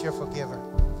 bless the cheerful giver.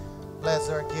 Bless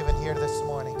our giving here this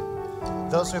morning.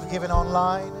 Those who have given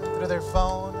online, through their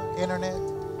phone, internet,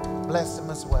 bless them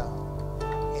as well.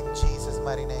 In Jesus'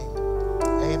 mighty name.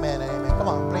 Amen and amen. Come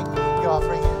on, bring your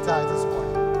offering and tithe this morning.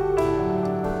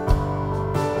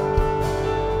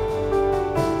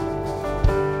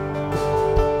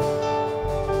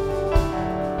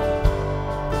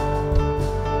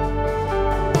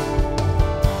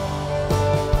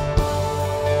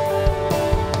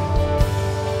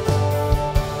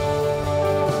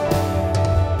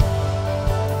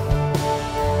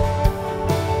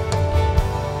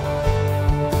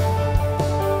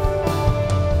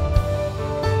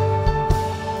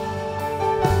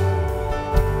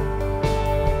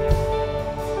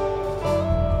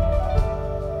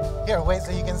 Ways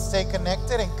that you can stay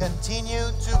connected and continue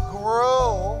to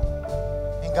grow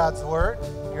in God's Word.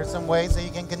 Here are some ways that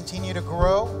you can continue to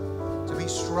grow, to be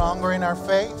stronger in our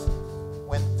faith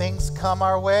when things come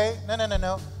our way.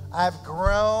 No. I've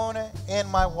grown in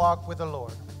my walk with the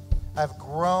Lord. I've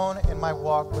grown in my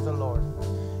walk with the Lord.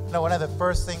 You know, one of the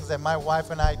first things that my wife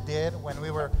and I did when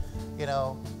we were,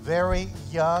 very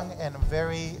young and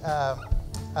very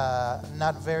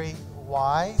not very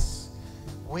wise,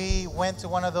 we went to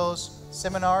one of those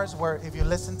seminars where if you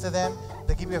listen to them,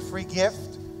 they give you a free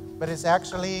gift. but it's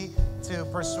actually to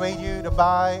persuade you to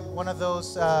buy one of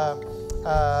those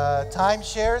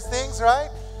timeshares things, right?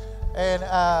 And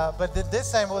but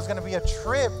this time it was going to be a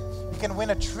trip. You can win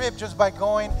a trip just by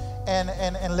going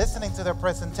and listening to their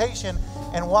presentation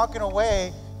and walking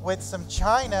away with some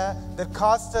china that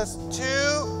cost us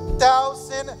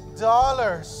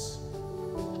 $2,000.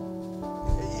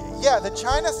 Yeah, the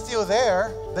china's still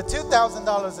there. The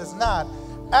 $2,000 is not.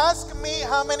 Ask me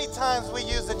how many times we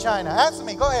use the china. Ask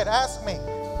me. Go ahead. Ask me.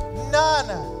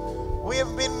 None. We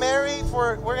have been married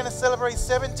we're going to celebrate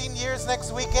 17 years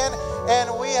next weekend,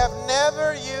 and we have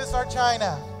never used our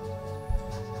china.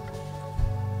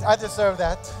 I deserve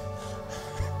that.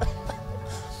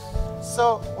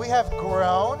 So we have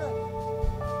grown,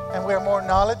 and we're more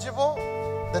knowledgeable,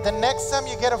 that the next time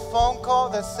you get a phone call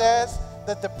that says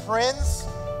that the prince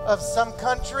of some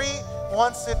country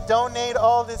wants to donate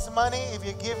all this money, if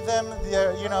you give them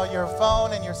your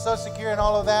phone and your social security and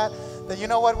all of that, then you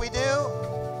know what we do?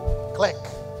 Click.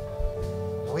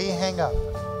 We hang up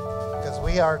because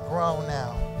we are grown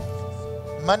now.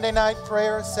 Monday night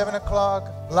prayer, 7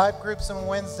 o'clock, live groups on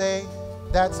Wednesday.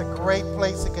 That's a great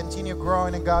place to continue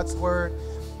growing in God's Word.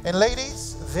 And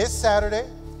ladies, this Saturday,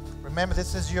 remember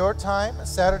this is your time,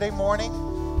 Saturday morning,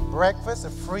 breakfast, a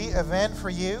free event for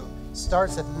you,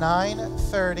 starts at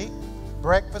 9:30.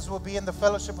 Breakfast will be in the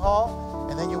fellowship hall,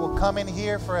 and then you will come in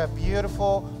here for a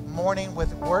beautiful morning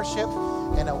with worship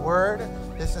and a word.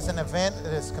 This is an event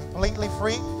that is completely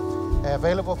free,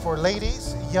 available for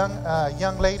ladies, young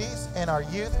ladies, and our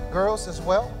youth, girls as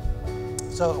well.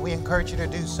 So we encourage you to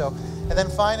do so. And then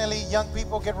finally, young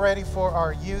people, get ready for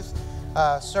our youth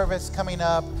service coming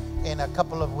up in a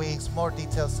couple of weeks. More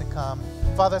details to come.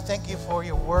 Father, thank you for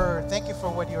your word. Thank you for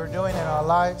what you're doing in our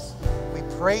lives. We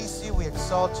praise you. We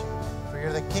exalt you. For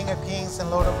you're the King of Kings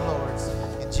and Lord of Lords.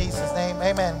 In Jesus' name,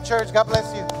 amen. Church, God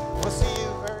bless you.